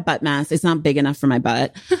tried that butt mask. It's not big enough for my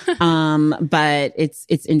butt. But it's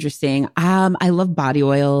interesting. I love body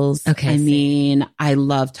oils. Okay, I same. mean, I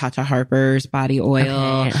love Tata Harper's body oil.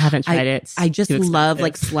 Okay, I haven't tried it. I just Too love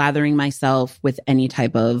like expensive. slathering myself with any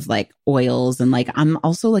type of like oils. And like, I'm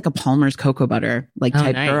also like a Palmer's cocoa butter, like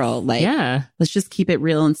type nice. girl. Like, Yeah. let's just keep it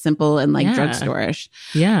real and simple and like Yeah. drugstore-ish.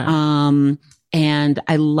 Yeah. And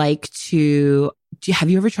I like to, have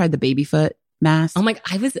you ever tried the baby foot mask? Oh my,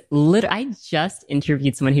 I just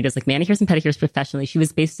interviewed someone who does like manicures and pedicures professionally. She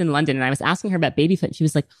was based in London and I was asking her about baby foot. And she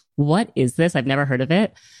was like, what is this? I've never heard of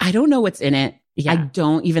it. I don't know what's in it. Yeah. I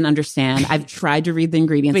don't even understand. I've tried to read the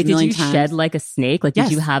ingredients Wait, a did million you times. shed like a snake? Like, Yes.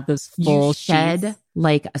 did you have those full You shed sheets?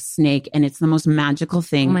 like a snake, and it's the most magical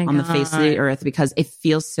thing Oh my on the face of the God. earth because it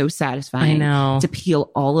feels so I satisfying know. to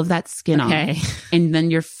peel all of that skin Okay. off, and then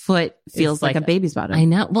your foot feels like like a baby's bottom. I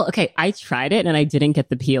know. Well, okay. I tried it and I didn't get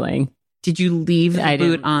the peeling. Did you leave the I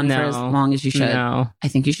boot didn't- on for no. as long as you should? No. I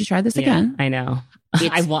think you should try this Yeah, again. I know.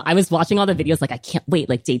 It's- I was watching all the videos like I can't wait,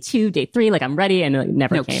 like day 2, day 3, like I'm ready, and it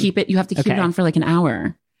never No, came. keep it. You have to keep Okay. it on for like an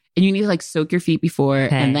hour. And you need to like soak your feet before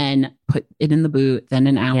Okay. and then put it in the boot, then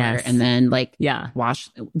an hour, Yes. and then like Yeah. wash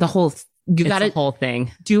the whole. You It's got the to whole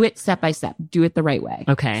thing. do it step by step. Do it the right way.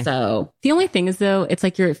 Okay. So The only thing is though, it's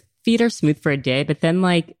like your feet are smooth for a day, but then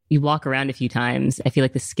like you walk around a few times, I feel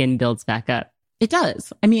like the skin builds back up. it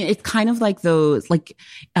does. I mean, it's kind of like those, like,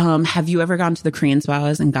 have you ever gone to the Korean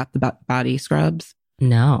spas and got the body scrubs?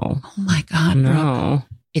 No. Oh my God, Brooke. No.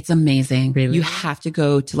 It's amazing. Really? You have to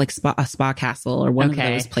go to like a spa castle or one Okay.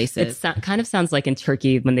 of those places. It kind of sounds like in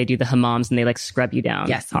Turkey when they do the hammams and they like scrub you down.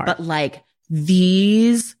 Yes, hard. but like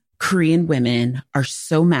these Korean women are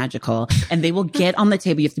so magical and they will get on the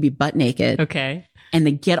table. You have to be butt naked Okay. and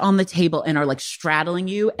they get on the table and are like straddling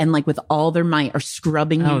you and like with all their might are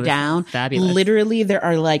scrubbing Oh, you this down. sounds fabulous. Literally, there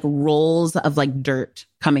are like rolls of like dirt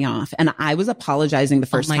coming off. And I was apologizing the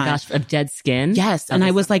first oh my time. gosh, of dead skin. Yes. That And I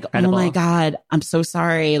is was like, incredible. oh my God, I'm so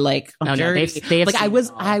sorry. Like, I'm Oh, no, dirty. they have like seen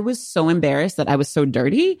it all. I was so embarrassed that I was so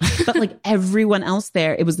dirty, but like everyone else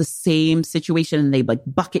there, it was the same situation. And they like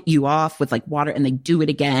bucket you off with like water and they do it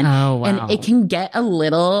again. Oh wow. And it can get a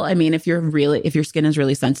little, I mean, if your skin is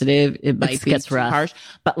really sensitive, it might be gets too rough. harsh,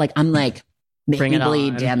 but like, I'm like, make Bring me it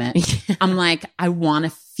bleed, on. damn it. I'm like, I want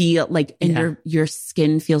to feel like, and Yeah. your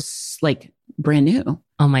skin feels like brand new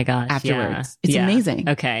Oh my gosh. afterwards. Yeah. It's Yeah. amazing.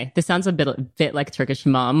 Okay. This sounds a bit like Turkish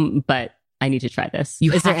mom, but I need to try this.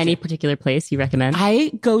 You Is there have any to. particular place you recommend? I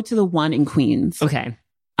go to the one in Queens. Okay.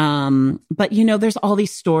 But you know, there's all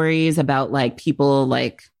these stories about like people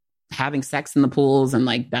like having sex in the pools and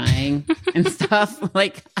like dying and stuff.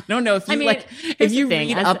 Like, I don't know if you I mean, like, here's if the you thing,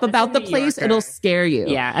 read as up a about the New place, Yorker- it'll scare you.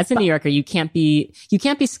 Yeah, as a New Yorker, you can't be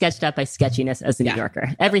sketched up by sketchiness as a Yeah. New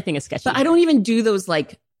Yorker. Everything is sketchy. But I don't even do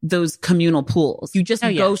those communal pools. You just Oh,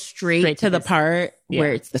 yeah. go straight to the this. part Yeah.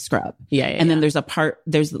 where it's the scrub. Yeah, And then there's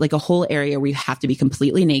like a whole area where you have to be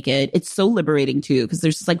completely naked. It's so liberating too, because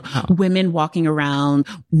there's just like women walking around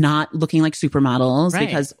not looking like supermodels Right.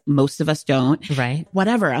 because most of us don't. right.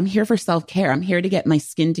 Whatever. I'm here for self-care. I'm here to get my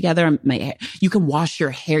skin together. My hair. You can wash your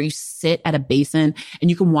hair. You sit at a basin and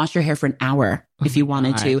you can wash your hair for an hour if you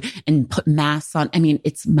wanted to and put masks on. I mean,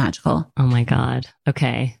 it's magical. Oh my god.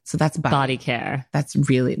 Okay. So that's Body care. That's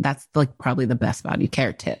like probably the best body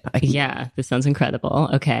care tip. Yeah, this sounds incredible.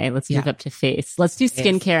 Okay, let's move Yeah. up to face. Let's do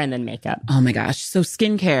skincare and then makeup. Oh my gosh. So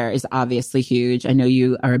skincare is obviously huge. I know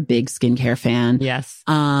you are a big skincare fan. Yes.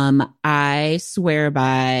 I swear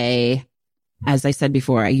by, as I said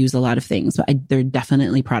before, I use a lot of things, but there are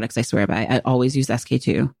definitely products I swear by. I always use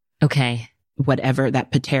SK2. Okay. Whatever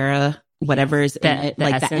that Patera, whatever is in it, the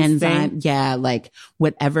like the essence enzyme. thing? Yeah. Like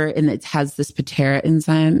whatever. And it has this Patera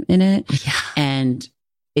enzyme in it. Yeah. And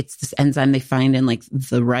it's this enzyme they find in like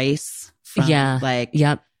the rice. From, Yeah. Like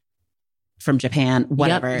Yep. from Japan,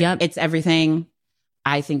 whatever. Yep. It's everything.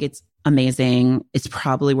 I think it's amazing. It's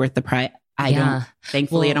probably worth the price.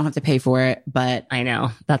 Thankfully, I Well- don't have to pay for it, but I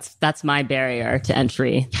know. That's my barrier to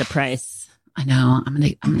entry, the price. I know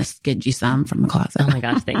I'm gonna skid you some from the closet. Oh my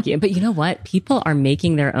gosh, thank you. But you know what? People are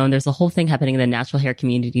making their own. There's a whole thing happening in the natural hair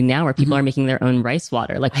community now where people are making their own rice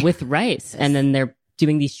water, like with rice. And then they're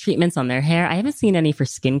doing these treatments on their hair. I haven't seen any for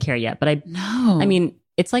skincare yet, but I No, mean,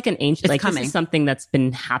 it's like an ancient, It's like coming. this is something that's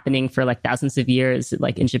been happening for like thousands of years,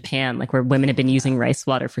 like in Japan, like where women have been using rice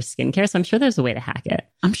water for skincare. So I'm sure there's a way to hack it.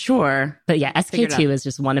 I'm sure. But yeah, Figure it SK2 out. is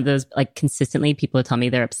just one of those, like consistently people tell me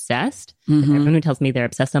they're obsessed. Mhm. Everyone who tells me they're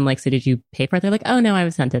obsessed, I'm like, so did you pay for it? They're like, oh no, I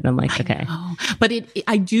was sent it. I'm like, okay. Oh, but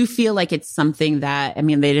I do feel like it's something that, I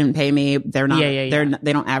mean, they didn't pay me. They're not, they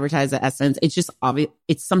don't advertise the essence. It's just obvious.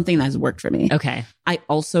 It's something that's worked for me. Okay. I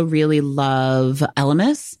also really love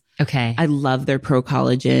Elemis. Okay. I love their Pro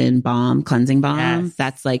Collagen Balm, cleansing balm. Yes.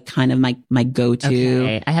 That's like kind of my go-to.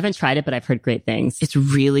 Okay. I haven't tried it, but I've heard great things. It's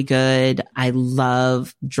really good. I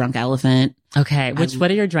love Drunk Elephant. Okay.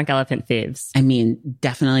 What are your Drunk Elephant faves? I mean,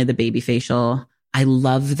 definitely the baby facial. I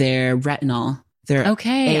love their retinol. Their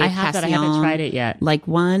Okay. A I have that. I haven't Passion, tried it yet. like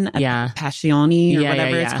one, Yeah. Passioni or Yeah,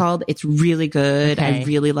 whatever yeah, it's yeah. called. It's really good. Okay. I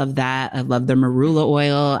really love that. I love their marula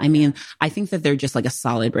oil. I mean, I think that they're just like a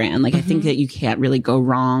solid brand. Like I think that you can't really go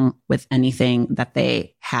wrong with anything that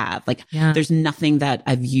they have. Like Yeah. there's nothing that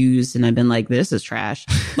I've used and I've been like, this is trash.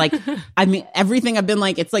 Like, I mean, everything I've been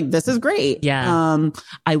like, it's like, this is great. Yeah.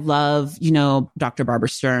 I love, Dr. Barbara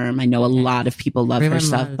Sturm. I know a lot of people love her Everyone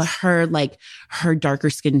stuff, loves. but her darker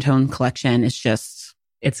skin tone collection is just,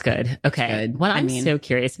 It's good. Okay. good. What I I'm mean- so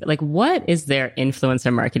curious, like, what is their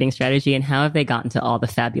influencer marketing strategy and how have they gotten to all the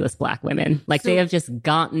fabulous Black women? Like, they have just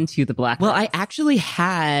gotten to the Black Well, women. I actually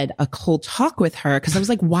had a whole talk with her because I was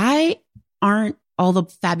like, why aren't all the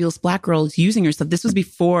fabulous Black girls using her stuff? This was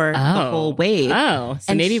before the whole wave. Oh,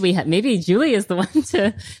 so And maybe Julie is the one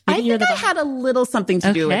to. I Maybe you're think the I had a little something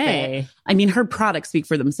to do with it. Okay. I mean, her products speak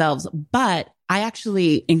for themselves, but I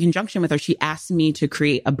actually, in conjunction with her, she asked me to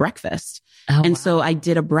create a breakfast. Oh, And wow. so I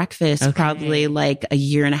did a breakfast Okay. probably like a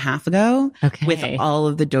year and a half ago Okay. with all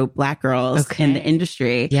of the dope Black girls in the Okay.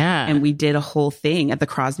 industry. Yeah. And we did a whole thing at the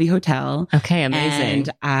Crosby Hotel. Okay, amazing.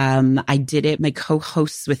 And I did it. My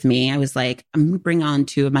co-hosts with me. I was like, I'm going to bring on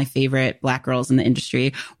two of my favorite Black girls in the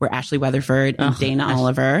industry. Were Ashley Weatherford and Oh, Dana Ash-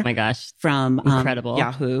 Oliver Oh my gosh. from Incredible.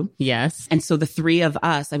 Yahoo. Yes. And so the three of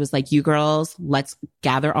us, I was like, you girls, let's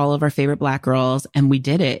gather all of our favorite Black girls. And we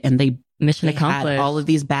did it. And they Mission had accomplished. all of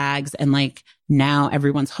these bags and like now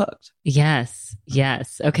everyone's hooked. Yes.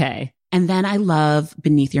 Yes. Okay. And then I love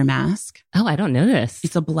Beneath Your Mask. Oh, I don't know this.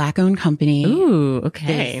 It's a Black owned company. Ooh,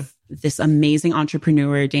 okay. This amazing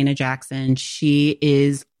entrepreneur, Dana Jackson. She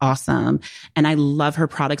is awesome. And I love her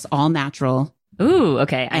products, all natural. Ooh,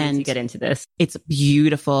 okay. I need to And- get into this. It's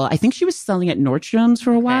beautiful. I think she was selling at Nordstrom's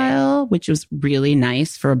for a while, which was really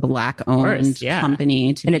nice for a Black owned yeah.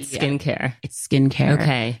 company. And it's skincare. It's skincare.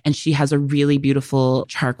 Okay. And she has a really beautiful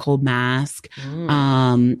charcoal mask.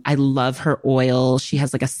 I love her oil. She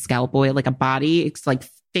has like a scalp oil, like a body. It's like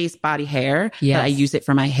face, body, hair. Yes. But I use it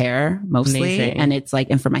for my hair mostly. Amazing. And it's like,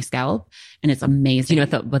 and for my scalp. And it's amazing. Do you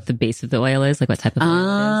know what the base of the oil is? Like what type of oil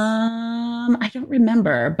I don't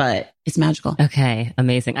remember, but it's magical. it is? Okay.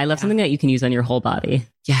 Amazing. I love something that you can use on your whole body.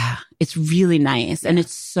 Yeah. It's really nice. And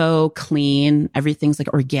it's so clean. Everything's like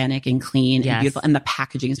organic and clean Yes. and beautiful. And the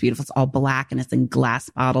packaging is beautiful. It's all black and it's in glass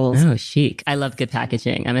bottles. Oh, chic. I love good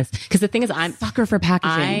packaging. Because the thing is, I'm Sucker for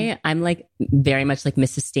packaging. I'm like very much like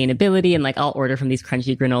Miss Sustainability and like I'll order from these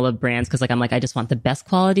crunchy granola brands because like I'm like I just want the best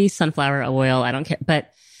quality sunflower oil. I don't care.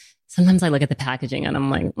 But sometimes I look at the packaging and I'm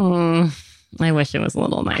like, I wish it was a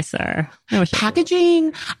little nicer. I wish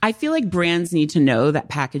Packaging, I feel like brands need to know that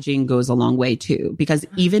packaging goes a long way too, because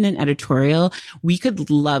even in editorial, we could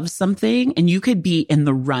love something and you could be in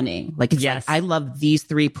the running. Like, it's Yes. like, I love these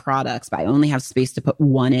three products, but I only have space to put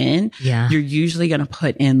one in. Yeah. You're usually going to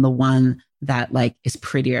put in the one that like is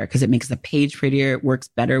prettier because it makes the page prettier. It works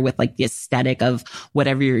better with like the aesthetic of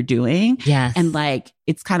whatever you're doing. Yes. And like,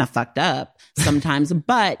 it's kind of fucked up sometimes,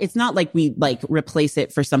 but it's not like we like replace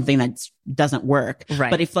it for something that doesn't work. Right.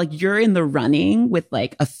 But if like you're in the running with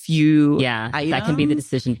like a few, Yeah. That can be the items,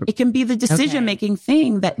 decision. it can be the decision making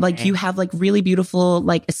thing that like Okay. you have like really beautiful,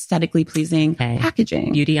 like aesthetically pleasing Okay.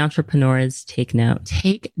 packaging. Beauty entrepreneurs take note.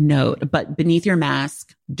 Take note, but Beneath Your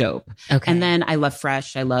Mask, dope. Okay. And then I love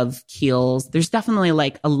Fresh. I love Kiehl's. There's definitely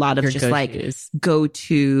like a lot of Your just like go-tos. go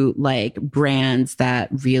to like brands that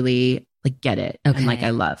really like get it. Okay. And like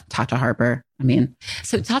I love Tata Harper. I mean,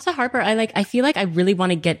 So Tata Harper, I feel like I really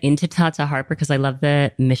want to get into Tata Harper because I love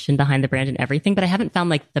the mission behind the brand and everything, but I haven't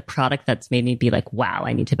found like the product that's made me be like, wow,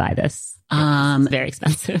 I need to buy this. It's very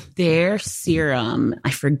expensive. their serum,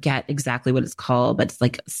 I forget exactly what it's called, but it's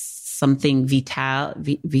like something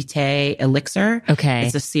Vitae Elixir. Okay.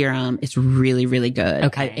 It's a serum. It's really, really good.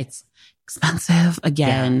 Okay. It's expensive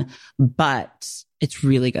again, but it's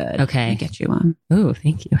really good. Okay. I get you one. Oh,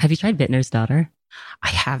 thank you. Have you tried Bittner's Daughter? I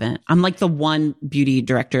haven't. I'm like the one beauty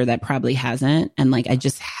director that probably hasn't. And like, I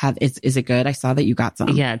just have, is it good? I saw that you got some.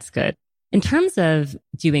 Yeah, it's good. In terms of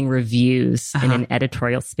doing reviews in an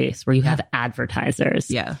editorial space where you have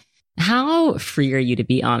advertisers, how free are you, to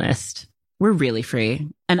be honest? We're really free.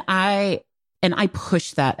 And I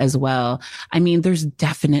push that as well. I mean, there's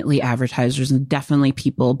definitely advertisers and definitely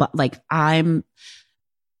people, but like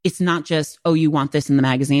it's not just, oh, you want this in the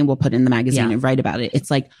magazine, we'll put it in the magazine and write about it. It's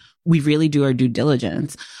like, we really do our due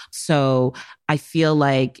diligence. So I feel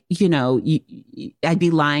like, you know, I'd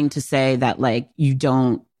be lying to say that like you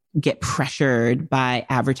don't get pressured by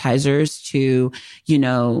advertisers to, you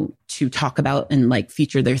know, to talk about and like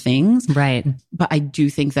feature their things. Right. But I do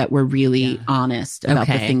think that we're really honest about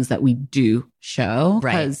the things that we do show.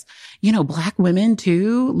 Because, you know, Black women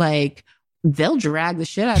too, like, they'll drag the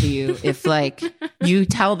shit out of you if like you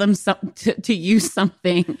tell them to use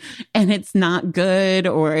something and it's not good,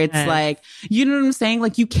 or it's like, you know what I'm saying?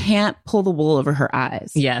 Like you can't pull the wool over her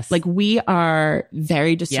eyes. Yes. Like we are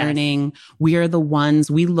very discerning. We are the ones,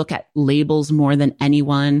 we look at labels more than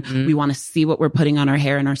anyone. We want to see what we're putting on our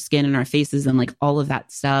hair and our skin and our faces and like all of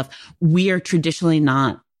that stuff. We are traditionally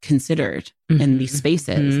not considered in these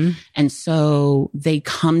spaces. And so they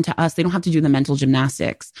come to us. They don't have to do the mental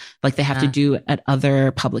gymnastics like they have to do at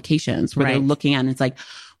other publications where they're looking at and it's like,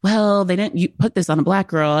 well, they didn't put this on a Black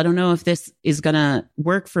girl. I don't know if this is going to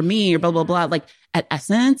work for me or blah, blah, blah. Like at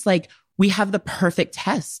Essence, like we have the perfect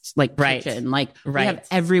test, like kitchen. Like we have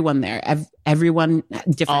everyone there, everyone,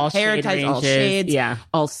 different all hair types, all shades,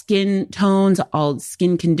 all skin tones, all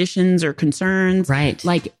skin conditions or concerns. Right.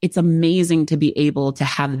 Like it's amazing to be able to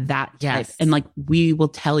have that type. And like, we will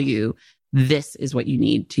tell you, this is what you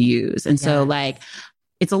need to use. And so like,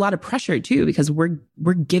 it's a lot of pressure too, because we're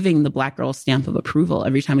giving the Black girl stamp of approval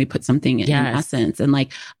every time we put something in Essence. And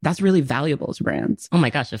like, that's really valuable to brands. Oh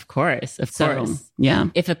my gosh. Of course. Of course. Yeah.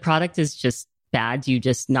 If a product is just bad, do you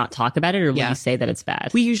just not talk about it, or will you say that it's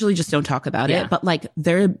bad? We usually just don't talk about it. But like,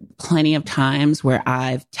 there are plenty of times where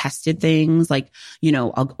I've tested things like, you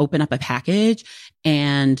know, I'll open up a package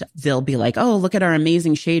and they'll be like, oh, look at our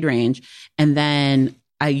amazing shade range. And then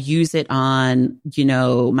I use it on, you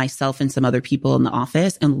know, myself and some other people in the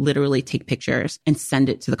office and literally take pictures and send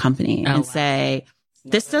it to the company and say,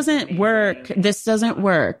 this doesn't work. This doesn't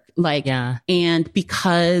work. Like, and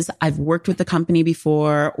because I've worked with the company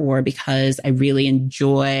before, or because I really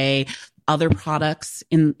enjoy other products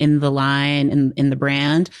in the line, in the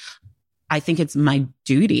brand, I think it's my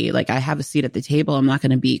duty. Like I have a seat at the table. I'm not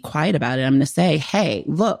going to be quiet about it. I'm going to say, hey,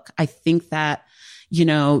 look, I think that, you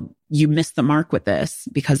know, you missed the mark with this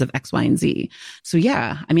because of X, Y, and Z. So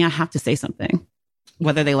yeah, I mean, I have to say something,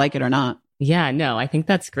 whether they like it or not. Yeah, no, I think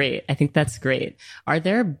that's great. I think that's great. Are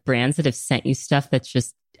there brands that have sent you stuff that's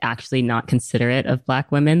just actually not considerate of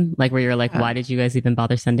Black women? Like where you're like, why did you guys even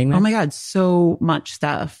bother sending that? Oh my God, so much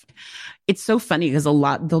stuff. It's so funny because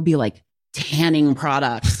they'll be like, tanning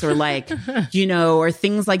products or like, you know, or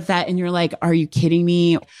things like that. And you're like, are you kidding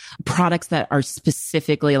me? Products that are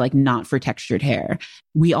specifically like not for textured hair.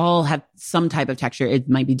 We all have some type of texture. It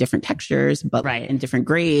might be different textures, but in different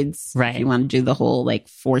grades. Right. If you want to do the whole like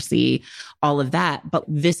 4C, all of that. But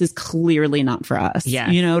this is clearly not for us. Yeah.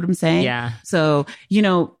 You know what I'm saying? Yeah. So, you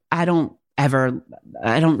know, I don't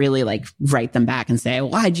really like write them back and say,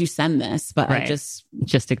 why'd you send this? But I just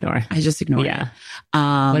ignore. I just ignore it.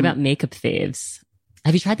 What about makeup faves?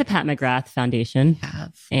 Have you tried the Pat McGrath foundation? I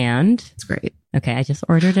have. And? It's great. Okay, I just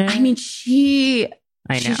ordered it. I mean, she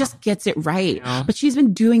just gets it right. But she's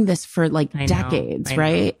been doing this for like decades,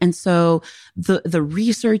 right? And so the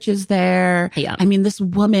research is there. Yeah. I mean, this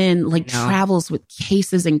woman like travels with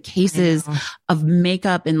cases and cases of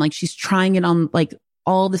makeup, and like she's trying it on like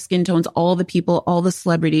all the skin tones, all the people, all the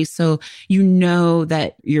celebrities. So you know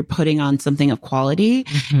that you're putting on something of quality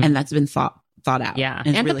and that's been thought out. Yeah.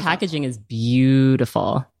 And really the packaging is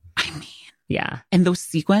beautiful. I mean, yeah. And those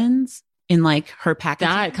sequins in like her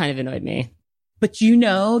packaging. That kind of annoyed me. But you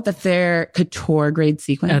know that they're couture grade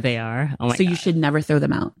sequins. Oh, they are? Oh my God. So you should never throw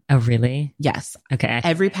them out. Oh, really? Yes. Okay.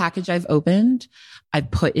 Every package I've opened, I've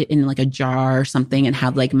put it in like a jar or something and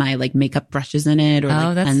have like my like makeup brushes in it, or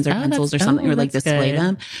like pens or pencils or something, or like display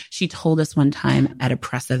them. She told us one time at a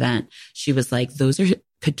press event, she was like, those are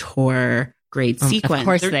couture grade sequins. Of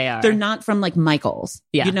course they are. They're not from like Michael's.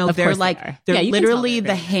 Yeah. You know, they're like, they're literally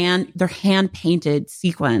they're hand painted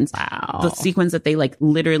sequins. Wow. The sequins that they like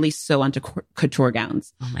literally sew onto couture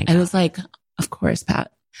gowns. Oh my God. And it was like, of course,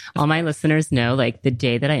 Pat. All my listeners know, like the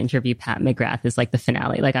day that I interview Pat McGrath is like the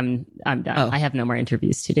finale. Like I'm done. Oh. I have no more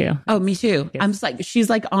interviews to do. Oh, me too. I'm just like, she's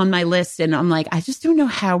like on my list, and I'm like, I just don't know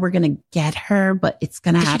how we're going to get her, but it's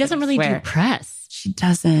going to happen. She doesn't really do press. She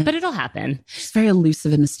doesn't. But it'll happen. She's very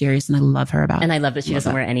elusive and mysterious, and I love her about it. And I love that she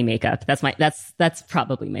doesn't wear any makeup. That's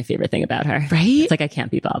probably my favorite thing about her. Right? It's like I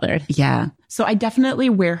can't be bothered. Yeah. So I definitely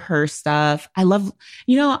wear her stuff. I love,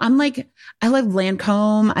 I love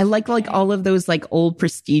Lancome. I like all of those like old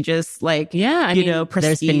prestigious, like, I mean,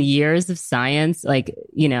 prestige. There's been years of science. Like,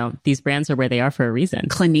 these brands are where they are for a reason.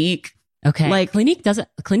 Clinique. Okay. Like Clinique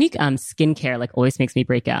skincare like always makes me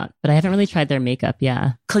break out, but I haven't really tried their makeup.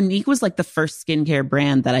 Yeah. Clinique was like the first skincare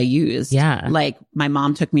brand that I used. Yeah. Like my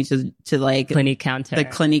mom took me to like Clinique counter, the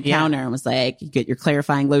Clinique counter, and was like, you get your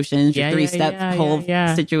clarifying lotions, your 3-step whole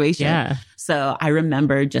situation. Yeah. So I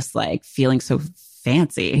remember just like feeling so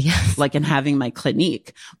fancy, like, and having my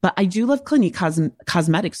Clinique. But I do love Clinique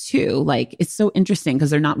cosmetics too. Like, it's so interesting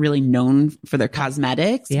because they're not really known for their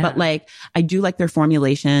cosmetics, but like, I do like their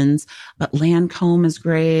formulations. But Lancome is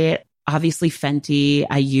great. Obviously Fenty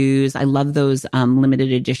I love those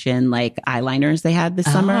limited edition like eyeliners they had this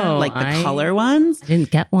summer, like the color ones. I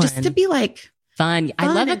didn't get one. Just to be like fun. I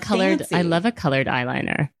love a colored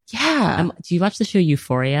eyeliner. Yeah. Do you watch the show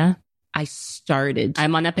Euphoria? I started.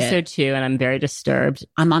 I'm on episode 2 and I'm very disturbed.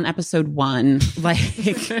 I'm on episode 1. Like,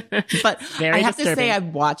 but I have to say I've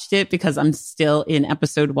watched it because I'm still in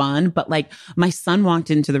episode 1. But like my son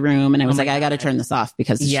walked into the room and I was like, I got to turn this off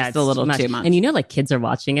because it's just a little too much. And like kids are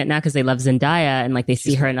watching it now because they love Zendaya and like they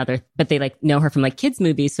see her in but they like know her from like kids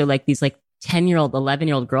movies. So like these like 10-year-old,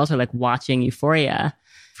 11-year-old girls are like watching Euphoria.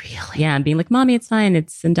 Really? Yeah. And being like, Mommy, it's fine.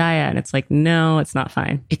 It's Zendaya. And it's like, no, it's not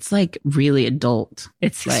fine. It's like really adult.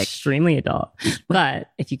 It's like extremely adult. But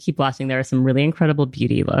if you keep watching, there are some really incredible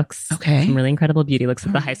beauty looks. Okay. Some really incredible beauty looks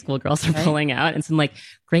that the high school girls are pulling out, and some like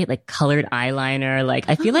great, like colored eyeliner. Like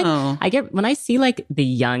I feel like when I see like the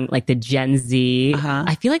young, like the Gen Z,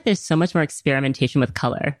 I feel like there's so much more experimentation with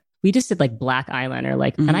color. We just did like black eyeliner,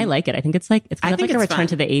 like, and I like it. I think it's kind of like a return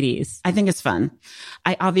to the 80s. I think it's fun.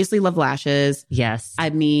 I obviously love lashes. Yes.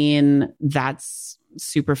 I mean, that's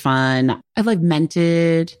super fun. I like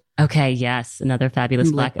Mented. Okay. Yes. Another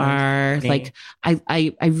fabulous black bar. Like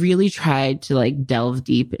I really tried to like delve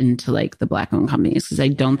deep into like the black owned companies because I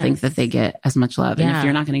don't think that they get as much love. And if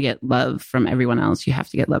you're not going to get love from everyone else, you have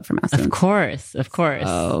to get love from Essence. Of course.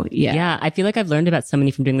 Oh yeah. Yeah. I feel like I've learned about so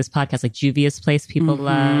many from doing this podcast, like Juvia's Place people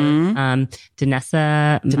love,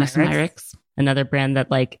 Danessa Myricks, another brand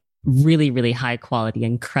that like really, really high quality,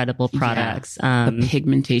 incredible products. The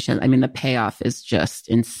pigmentation. I mean, the payoff is just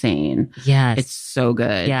insane. Yes. It's so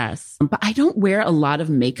good. Yes. But I don't wear a lot of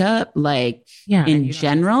makeup, like in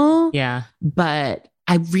general. Yeah. But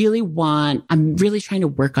I'm really trying to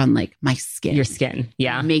work on like my skin. Your skin.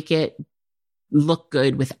 Yeah. Make it look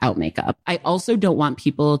good without makeup. I also don't want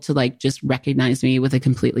people to like just recognize me with a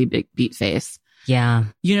completely big beat face. Yeah.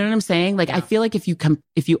 You know what I'm saying? Like, I feel like if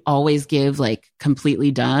you always give like completely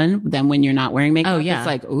done, then when you're not wearing makeup, it's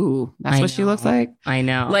like, ooh, that's what she looks like. I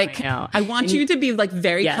know. Like, I want you to be like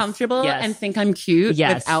very comfortable and think I'm cute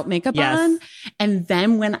without makeup on. And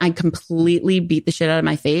then when I completely beat the shit out of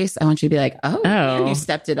my face, I want you to be like, and you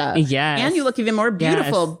stepped it up. Yes. And you look even more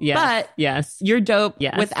beautiful, but you're dope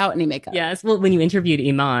without any makeup. Yes. Well, when you interviewed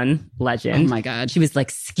Iman, legend. Oh my God. She was like,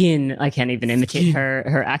 skin. I can't even imitate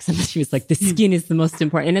her accent, but she was like, the skin is the most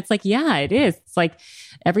important. And it's like, yeah, it is. It's like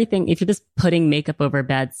everything. If you're just putting makeup over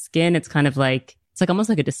bad skin, it's kind of like, it's like almost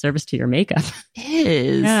like a disservice to your makeup. It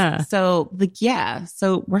is. Yeah. So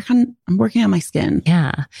So I'm working on my skin.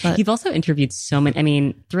 Yeah. But you've also interviewed so many, I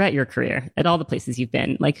mean, throughout your career at all the places you've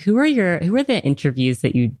been, like who are the interviews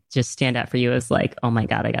that you just stand out for you as like, oh my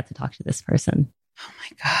God, I got to talk to this person?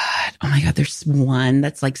 Oh my God. There's one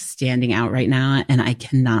that's like standing out right now and I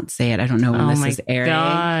cannot say it. I don't know when this is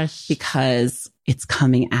airing because it's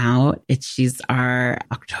coming out. She's our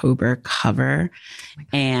October cover.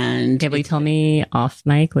 And will you tell me off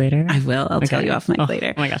mic later? I will. I'll tell you off mic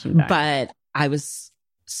later. Oh my gosh. I'm dying. But I was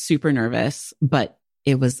super nervous, but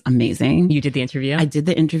it was amazing. You did the interview? I did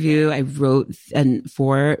the interview. I wrote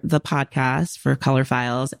for the podcast for Color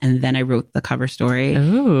Files, and then I wrote the cover story.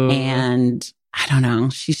 Ooh. And I don't know.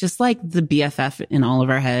 She's just like the BFF in all of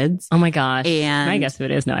our heads. Oh my gosh. And can I guess who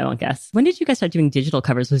it is? No, I won't guess. When did you guys start doing digital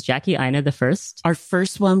covers? Was Jackie Aina the first? Our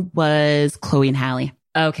first one was Chloe and Halle.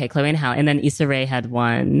 Okay, Chloe and Halle. And then Issa Rae had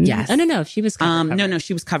one. Yes. Oh, no. She was cover. No,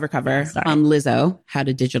 she was cover. Sorry. Lizzo had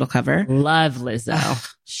a digital cover. Love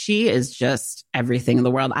Lizzo. She is just everything in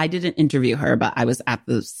the world. I didn't interview her, but I was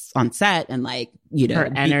on set and like,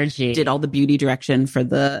 her energy. Did all the beauty direction for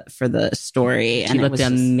the story. She looked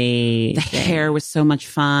amazing. The hair was so much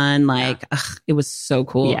fun. Like, it was so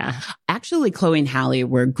cool. Yeah. Actually, Chloe and Halle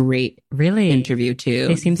were a great interview too.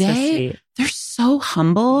 They seem so sweet. They're so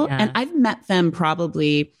humble. Yeah. And I've met them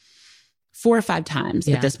probably 4 or 5 times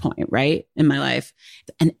at this point, right? In my life.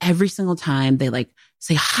 And every single time they like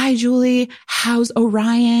say, hi, Julie, how's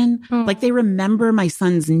Orion? Like they remember my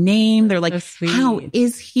son's name. They're like, So how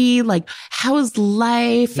is he? Like, how's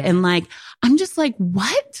life? And like, I'm just like,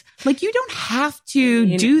 what? Like, you don't have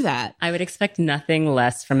to do that. I would expect nothing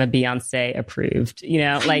less from a Beyonce approved,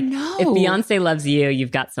 like know. if Beyonce loves you, you've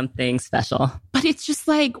got something special. But it's just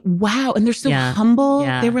like, wow. And they're so humble.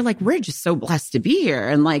 They were like, we're just so blessed to be here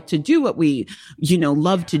and like to do what we,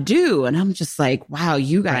 love to do. And I'm just like, wow,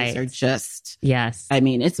 you guys are just, I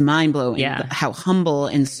mean, it's mind blowing how humble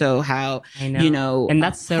and so how, and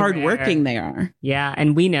that's so hardworking they are. Yeah.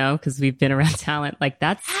 And we know, cause we've been around talent, like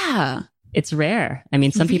that's, it's rare. I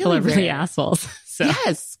mean, some people are really assholes. So.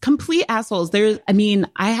 Yes, complete assholes.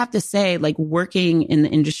 I have to say, like working in the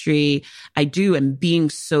industry, I do, and being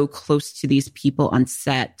so close to these people on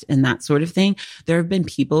set and that sort of thing. There have been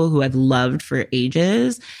people who I've loved for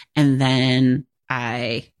ages, and then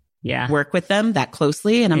I work with them that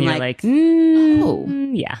closely, and I'm like,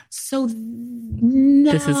 so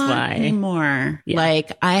this is why anymore.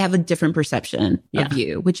 Like I have a different perception of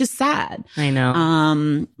you, which is sad. I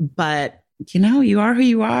know. But you are who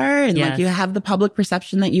you are, and like you have the public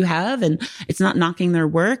perception that you have, and it's not knocking their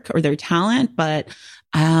work or their talent, but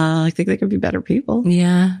I think they could be better people.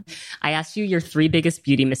 Yeah. I asked you your 3 biggest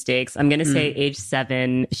beauty mistakes. I'm going to say age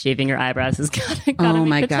 7, shaving your eyebrows has got to be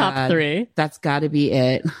the top 3. That's got to be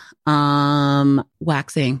it.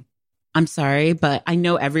 Waxing. I'm sorry, but I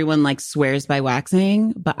know everyone like swears by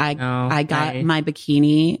waxing, but I got my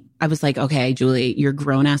bikini. I was like, okay, Julie, you're a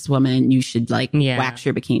grown ass woman. You should like wax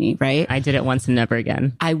your bikini, right? I did it once and never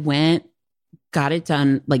again. I went, got it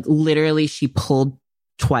done. Like literally she pulled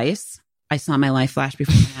twice. I saw my life flash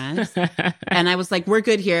before my eyes and I was like, we're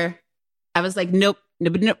good here. I was like, nope.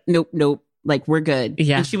 Like we're good.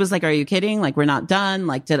 Yeah. And she was like, are you kidding? Like, we're not done.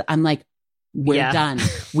 Like, I'm like, we're done.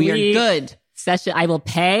 We are good. Session, I will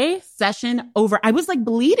pay. Session over. I was like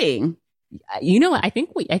bleeding. You know what? I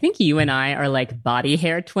think you and I are like body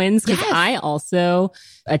hair twins, because I also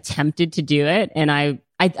attempted to do it, and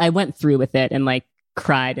I went through with it and like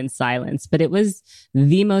cried in silence, but it was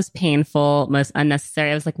the most painful, most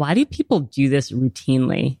unnecessary. I was like, why do people do this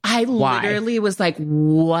routinely? I literally was like,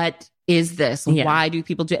 what is this? Why do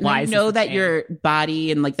people do it? And I know that your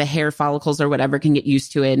body and like the hair follicles or whatever can get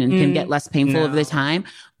used to it and can get less painful over the time.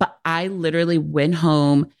 But I literally went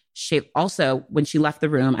home, shaved. Also, when she left the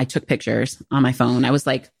room, I took pictures on my phone. I was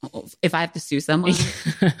like, if I have to sue someone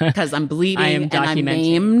because I'm bleeding and I'm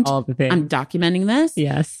maimed, all the things. I'm documenting this.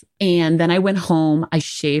 Yes. And then I went home, I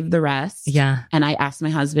shaved the rest. Yeah. And I asked my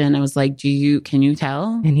husband, I was like, can you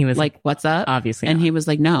tell? And he was like, what's up? Obviously. And he was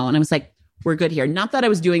like, no. And I was like, we're good here. Not that I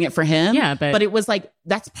was doing it for him. Yeah, but it was like,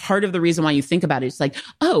 that's part of the reason why you think about it. It's like,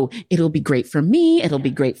 oh, it'll be great for me. It'll be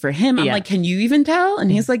great for him. I'm like, can you even tell?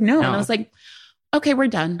 And he's like, no. And I was like, okay, we're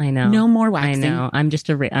done. I know. No more waxing. I know. I'm just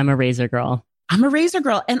I'm a razor girl. I'm a razor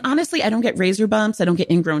girl. And honestly, I don't get razor bumps. I don't get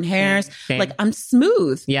ingrown hairs. Same. Like I'm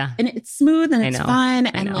smooth. Yeah. And it's smooth and it's fun.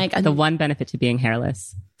 And like the one benefit to being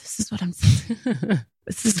hairless. This is what I'm saying.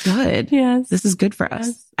 This is good. Yes. This is good for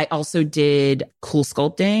us. I also did cool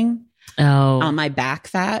sculpting. On my back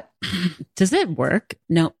fat. Does it work?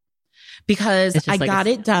 No, because I got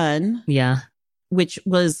it done. Yeah. Which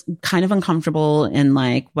was kind of uncomfortable and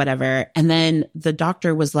like whatever. And then the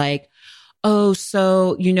doctor was like, oh,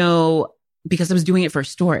 so, because I was doing it for a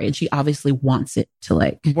story and she obviously wants it to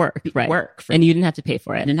like work. And you didn't have to pay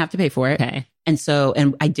for it. I didn't have to pay for it. Okay. And so,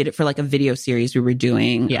 and I did it for like a video series we were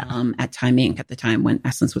doing at Time Inc. at the time when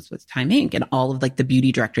Essence was with Time Inc. And all of like the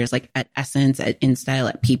beauty directors, like at Essence, at InStyle,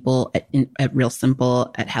 at People, at Real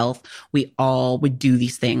Simple, at Health, we all would do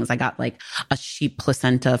these things. I got like a sheep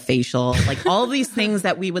placenta facial, like all of these things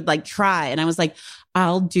that we would like try. And I was like,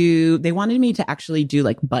 they wanted me to actually do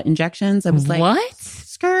like butt injections. I was like, what?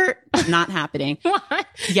 Skirt, not happening. What?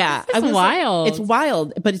 Yeah. It's wild. It's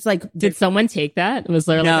wild, but it's like, did someone take that? Was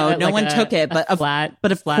there no one took it, but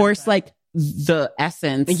of course, like the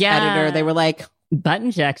Essence editor, they were like, butt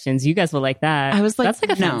injections. You guys will like that. I was like, that's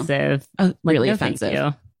like offensive. No. Really offensive.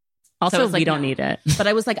 Thank you. Also, we don't need it. But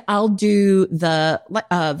I was like, I'll do the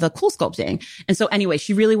cool sculpting. And so anyway,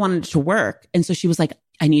 she really wanted it to work. And so she was like,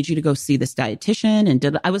 I need you to go see this dietitian.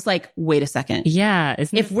 And I was like, wait a second. Yeah.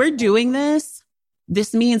 If we're doing this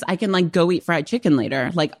means I can like go eat fried chicken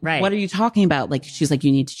later. Like, what are you talking about? Like, she's like,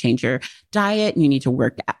 you need to change your diet and you need to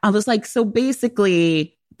work. I was like, so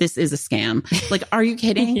basically this is a scam. Like, are you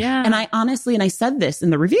kidding? Yeah. And I honestly, and I said this in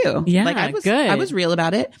the review. Yeah. Like I was real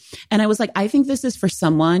about it. And I was like, I think this is for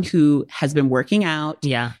someone who has been working out.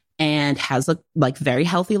 Yeah. and has a like very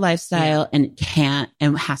healthy lifestyle and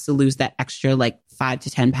has to lose that extra like 5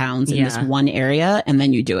 to 10 pounds in this one area. And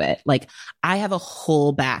then you do it. Like I have a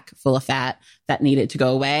whole back full of fat that needed to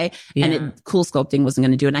go away and Cool Sculpting wasn't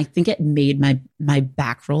going to do it. And I think it made my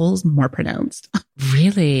back rolls more pronounced.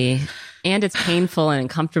 Really? And it's painful and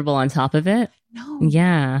uncomfortable on top of it? No.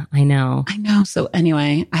 Yeah, I know. So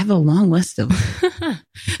anyway, I have a long list of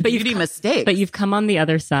beauty mistakes. But you've come on the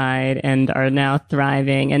other side and are now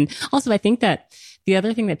thriving. And also I think that the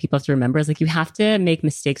other thing that people have to remember is like you have to make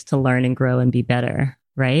mistakes to learn and grow and be better,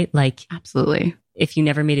 right? Like absolutely. If you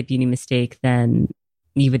never made a beauty mistake, then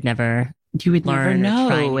you would never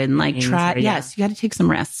know and like try. Yes, you got to take some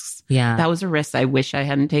risks. Yeah. That was a risk I wish I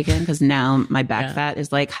hadn't taken because now my back fat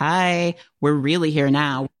is like, hi, we're really here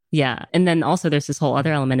now. Yeah. And then also there's this whole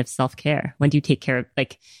other element of self-care. When do you take care of,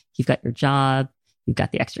 like, you've got your job, you've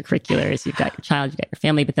got the extracurriculars, you've got your child, you've got your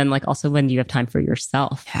family, but then like also when do you have time for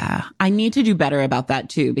yourself? Yeah. I need to do better about that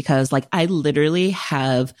too, because like I literally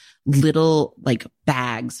have little like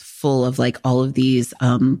bags full of like all of these,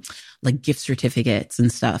 like gift certificates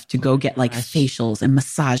and stuff to go get like facials and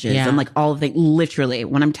massages and like all of the literally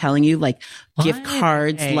when I'm telling you like gift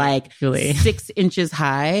cards, like 6 inches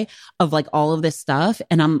high of like all of this stuff.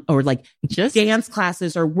 And or like just dance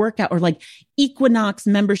classes or workout or like Equinox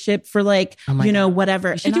membership for like,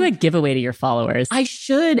 whatever. You should do a giveaway to your followers. I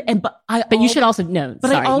should. But you should also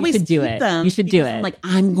I always do it. You should do it. Like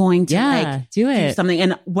I'm going to do something.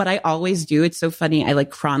 And what I always do, it's so funny. I like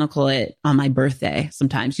chronicle it on my birthday.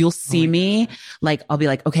 Sometimes you'll see me like, I'll be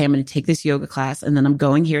like, okay, I'm going to take this yoga class and then I'm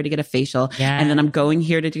going here to get a facial and then I'm going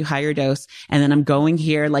here to do higher dose. And then I'm going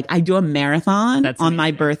here. Like I do a marathon on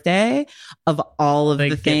my birthday of all of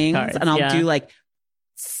the things and I'll do like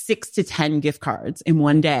 6 to 10 gift cards in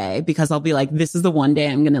one day because I'll be like, this is the one day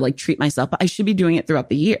I'm going to like treat myself, but I should be doing it throughout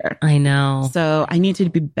the year. I know. So I need to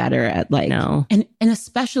be better at like, and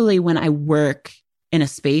especially when I work in a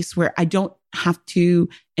space where I don't have to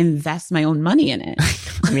invest my own money in it.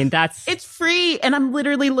 I mean, it's free. And I'm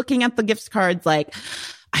literally looking at the gift cards like,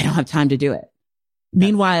 I don't have time to do it.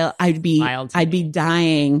 Meanwhile, I'd be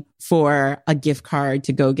dying for a gift card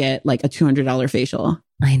to go get like a $200 facial.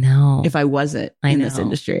 I know. If I wasn't in this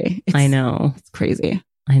industry. I know. It's crazy.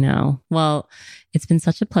 I know. Well, it's been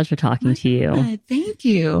such a pleasure talking to you. God, thank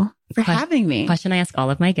you for having me. Question I ask all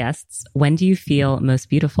of my guests. When do you feel most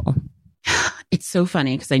beautiful? It's so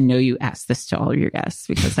funny because I know you asked this to all your guests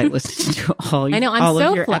because I listened to all. I know.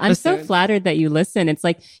 I'm so flattered that you listen. It's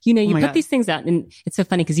like, you put these things out and it's so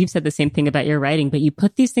funny because you've said the same thing about your writing, but you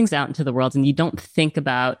put these things out into the world and you don't think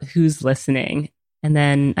about who's listening. And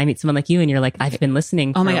then I meet someone like you and you're like, I've been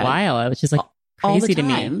listening for a while, which is like crazy to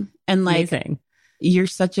me. And like, you're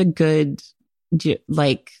such a good,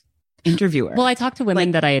 like, interviewer. Well, I talk to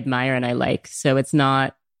women that I admire and I like. So it's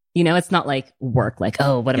not, it's not like work, like,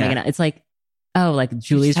 oh, what am I going to, it's like, oh, like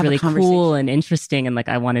Julie's really cool and interesting. And like,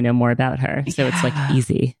 I want to know more about her. So it's like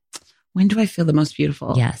easy. When do I feel the most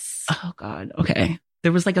beautiful? Yes. Oh God. Okay.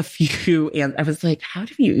 There was like a few, and I was like, how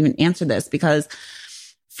do you even answer this? Because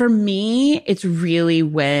for me, it's really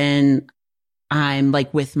when I'm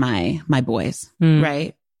like with my boys,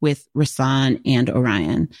 right? With Rasan and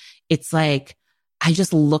Orion. It's like, I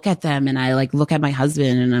just look at them and I like look at my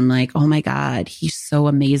husband and I'm like, oh my God, he's so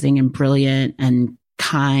amazing and brilliant and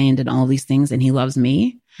kind and all these things. And he loves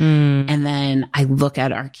me. And then I look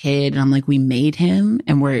at our kid and I'm like, we made him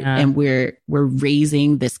and we're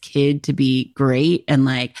raising this kid to be great. And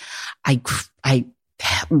like, I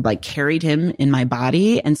like carried him in my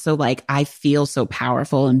body. And so like, I feel so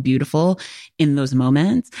powerful and beautiful in those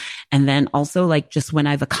moments. And then also like, just when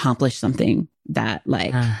I've accomplished something that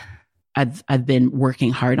like, I've been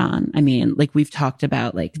working hard on. I mean, like we've talked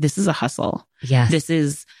about, like, this is a hustle. Yes.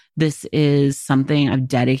 This is something I've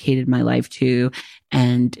dedicated my life to,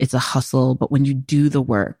 and it's a hustle. But when you do the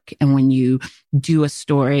work and when you do a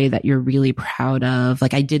story that you're really proud of,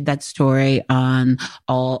 like I did that story on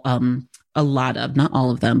a lot of, not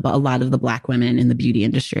all of them, but a lot of the Black women in the beauty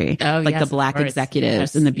industry, like the Black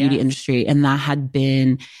executives in the beauty industry. And that had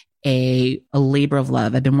been a labor of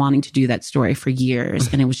love. I've been wanting to do that story for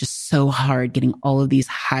years. And it was just so hard getting all of these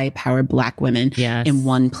high powered Black women in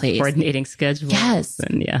one place. Coordinating schedules. Yes.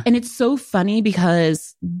 And it's so funny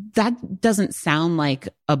because that doesn't sound like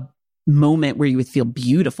a moment where you would feel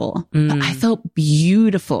beautiful. But I felt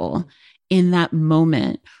beautiful in that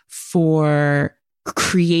moment for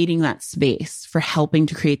creating that space, for helping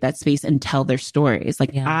to create that space and tell their stories.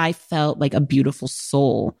 Like I felt like a beautiful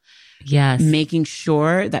soul. Yes. Making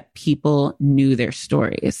sure that people knew their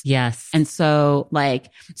stories. Yes. And so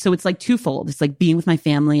it's like twofold. It's like being with my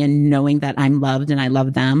family and knowing that I'm loved and I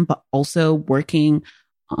love them, but also working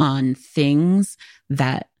on stories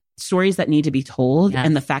that need to be told. Yes.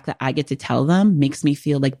 And the fact that I get to tell them makes me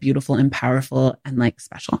feel like beautiful and powerful and like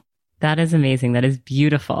special. That is amazing. That is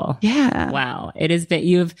beautiful. Yeah. Wow. It is that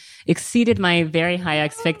you've exceeded my very high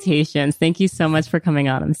expectations. Thank you so much for coming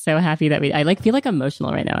on. I'm so happy that I feel like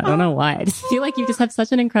emotional right now. I don't know why. I just feel like you just have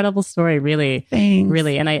such an incredible story. Really. Thanks.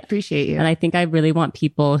 Really. And I appreciate you. And I think I really want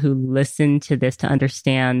people who listen to this to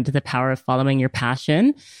understand the power of following your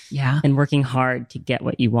passion. Yeah. And working hard to get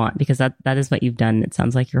what you want, because that is what you've done. It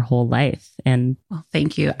sounds like your whole life. And well,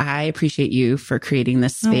 thank you. I appreciate you for creating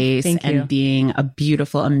this space and being a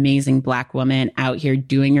beautiful, amazing Black woman out here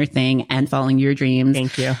doing your thing and following your dreams.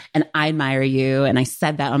 Thank you. And I admire you. And I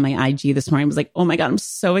said that on my IG this morning. I was like, oh my God, I'm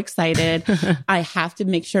so excited. I have to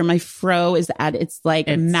make sure my fro is at its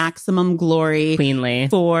maximum glory cleanly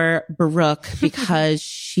for Baruch, because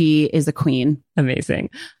she is a queen. Amazing.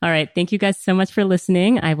 All right. Thank you guys so much for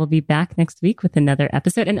listening. I will be back next week with another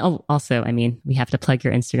episode. And also, we have to plug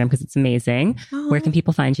your Instagram because it's amazing. Oh. Where can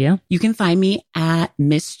people find you? You can find me at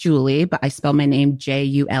Miss Julie, but I spell my name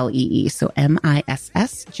Julee. So MissJulee.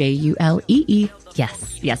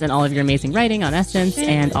 Yes. And all of your amazing writing on Essence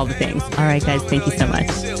and all the things. All right, guys. Thank you so much.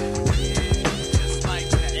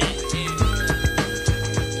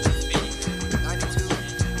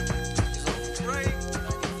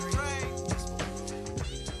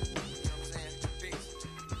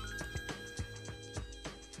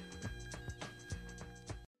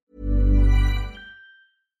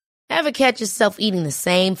 Ever catch yourself eating the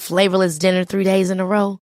same flavorless dinner 3 days in a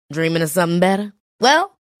row? Dreaming of something better?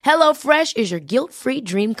 Well, HelloFresh is your guilt-free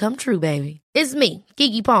dream come true, baby. It's me,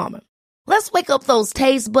 Keke Palmer. Let's wake up those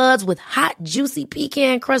taste buds with hot, juicy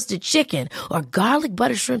pecan-crusted chicken or garlic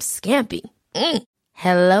butter shrimp scampi.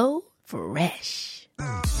 Hello Fresh.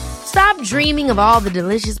 Stop dreaming of all the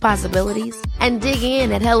delicious possibilities and dig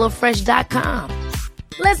in at HelloFresh.com.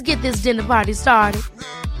 Let's get this dinner party started.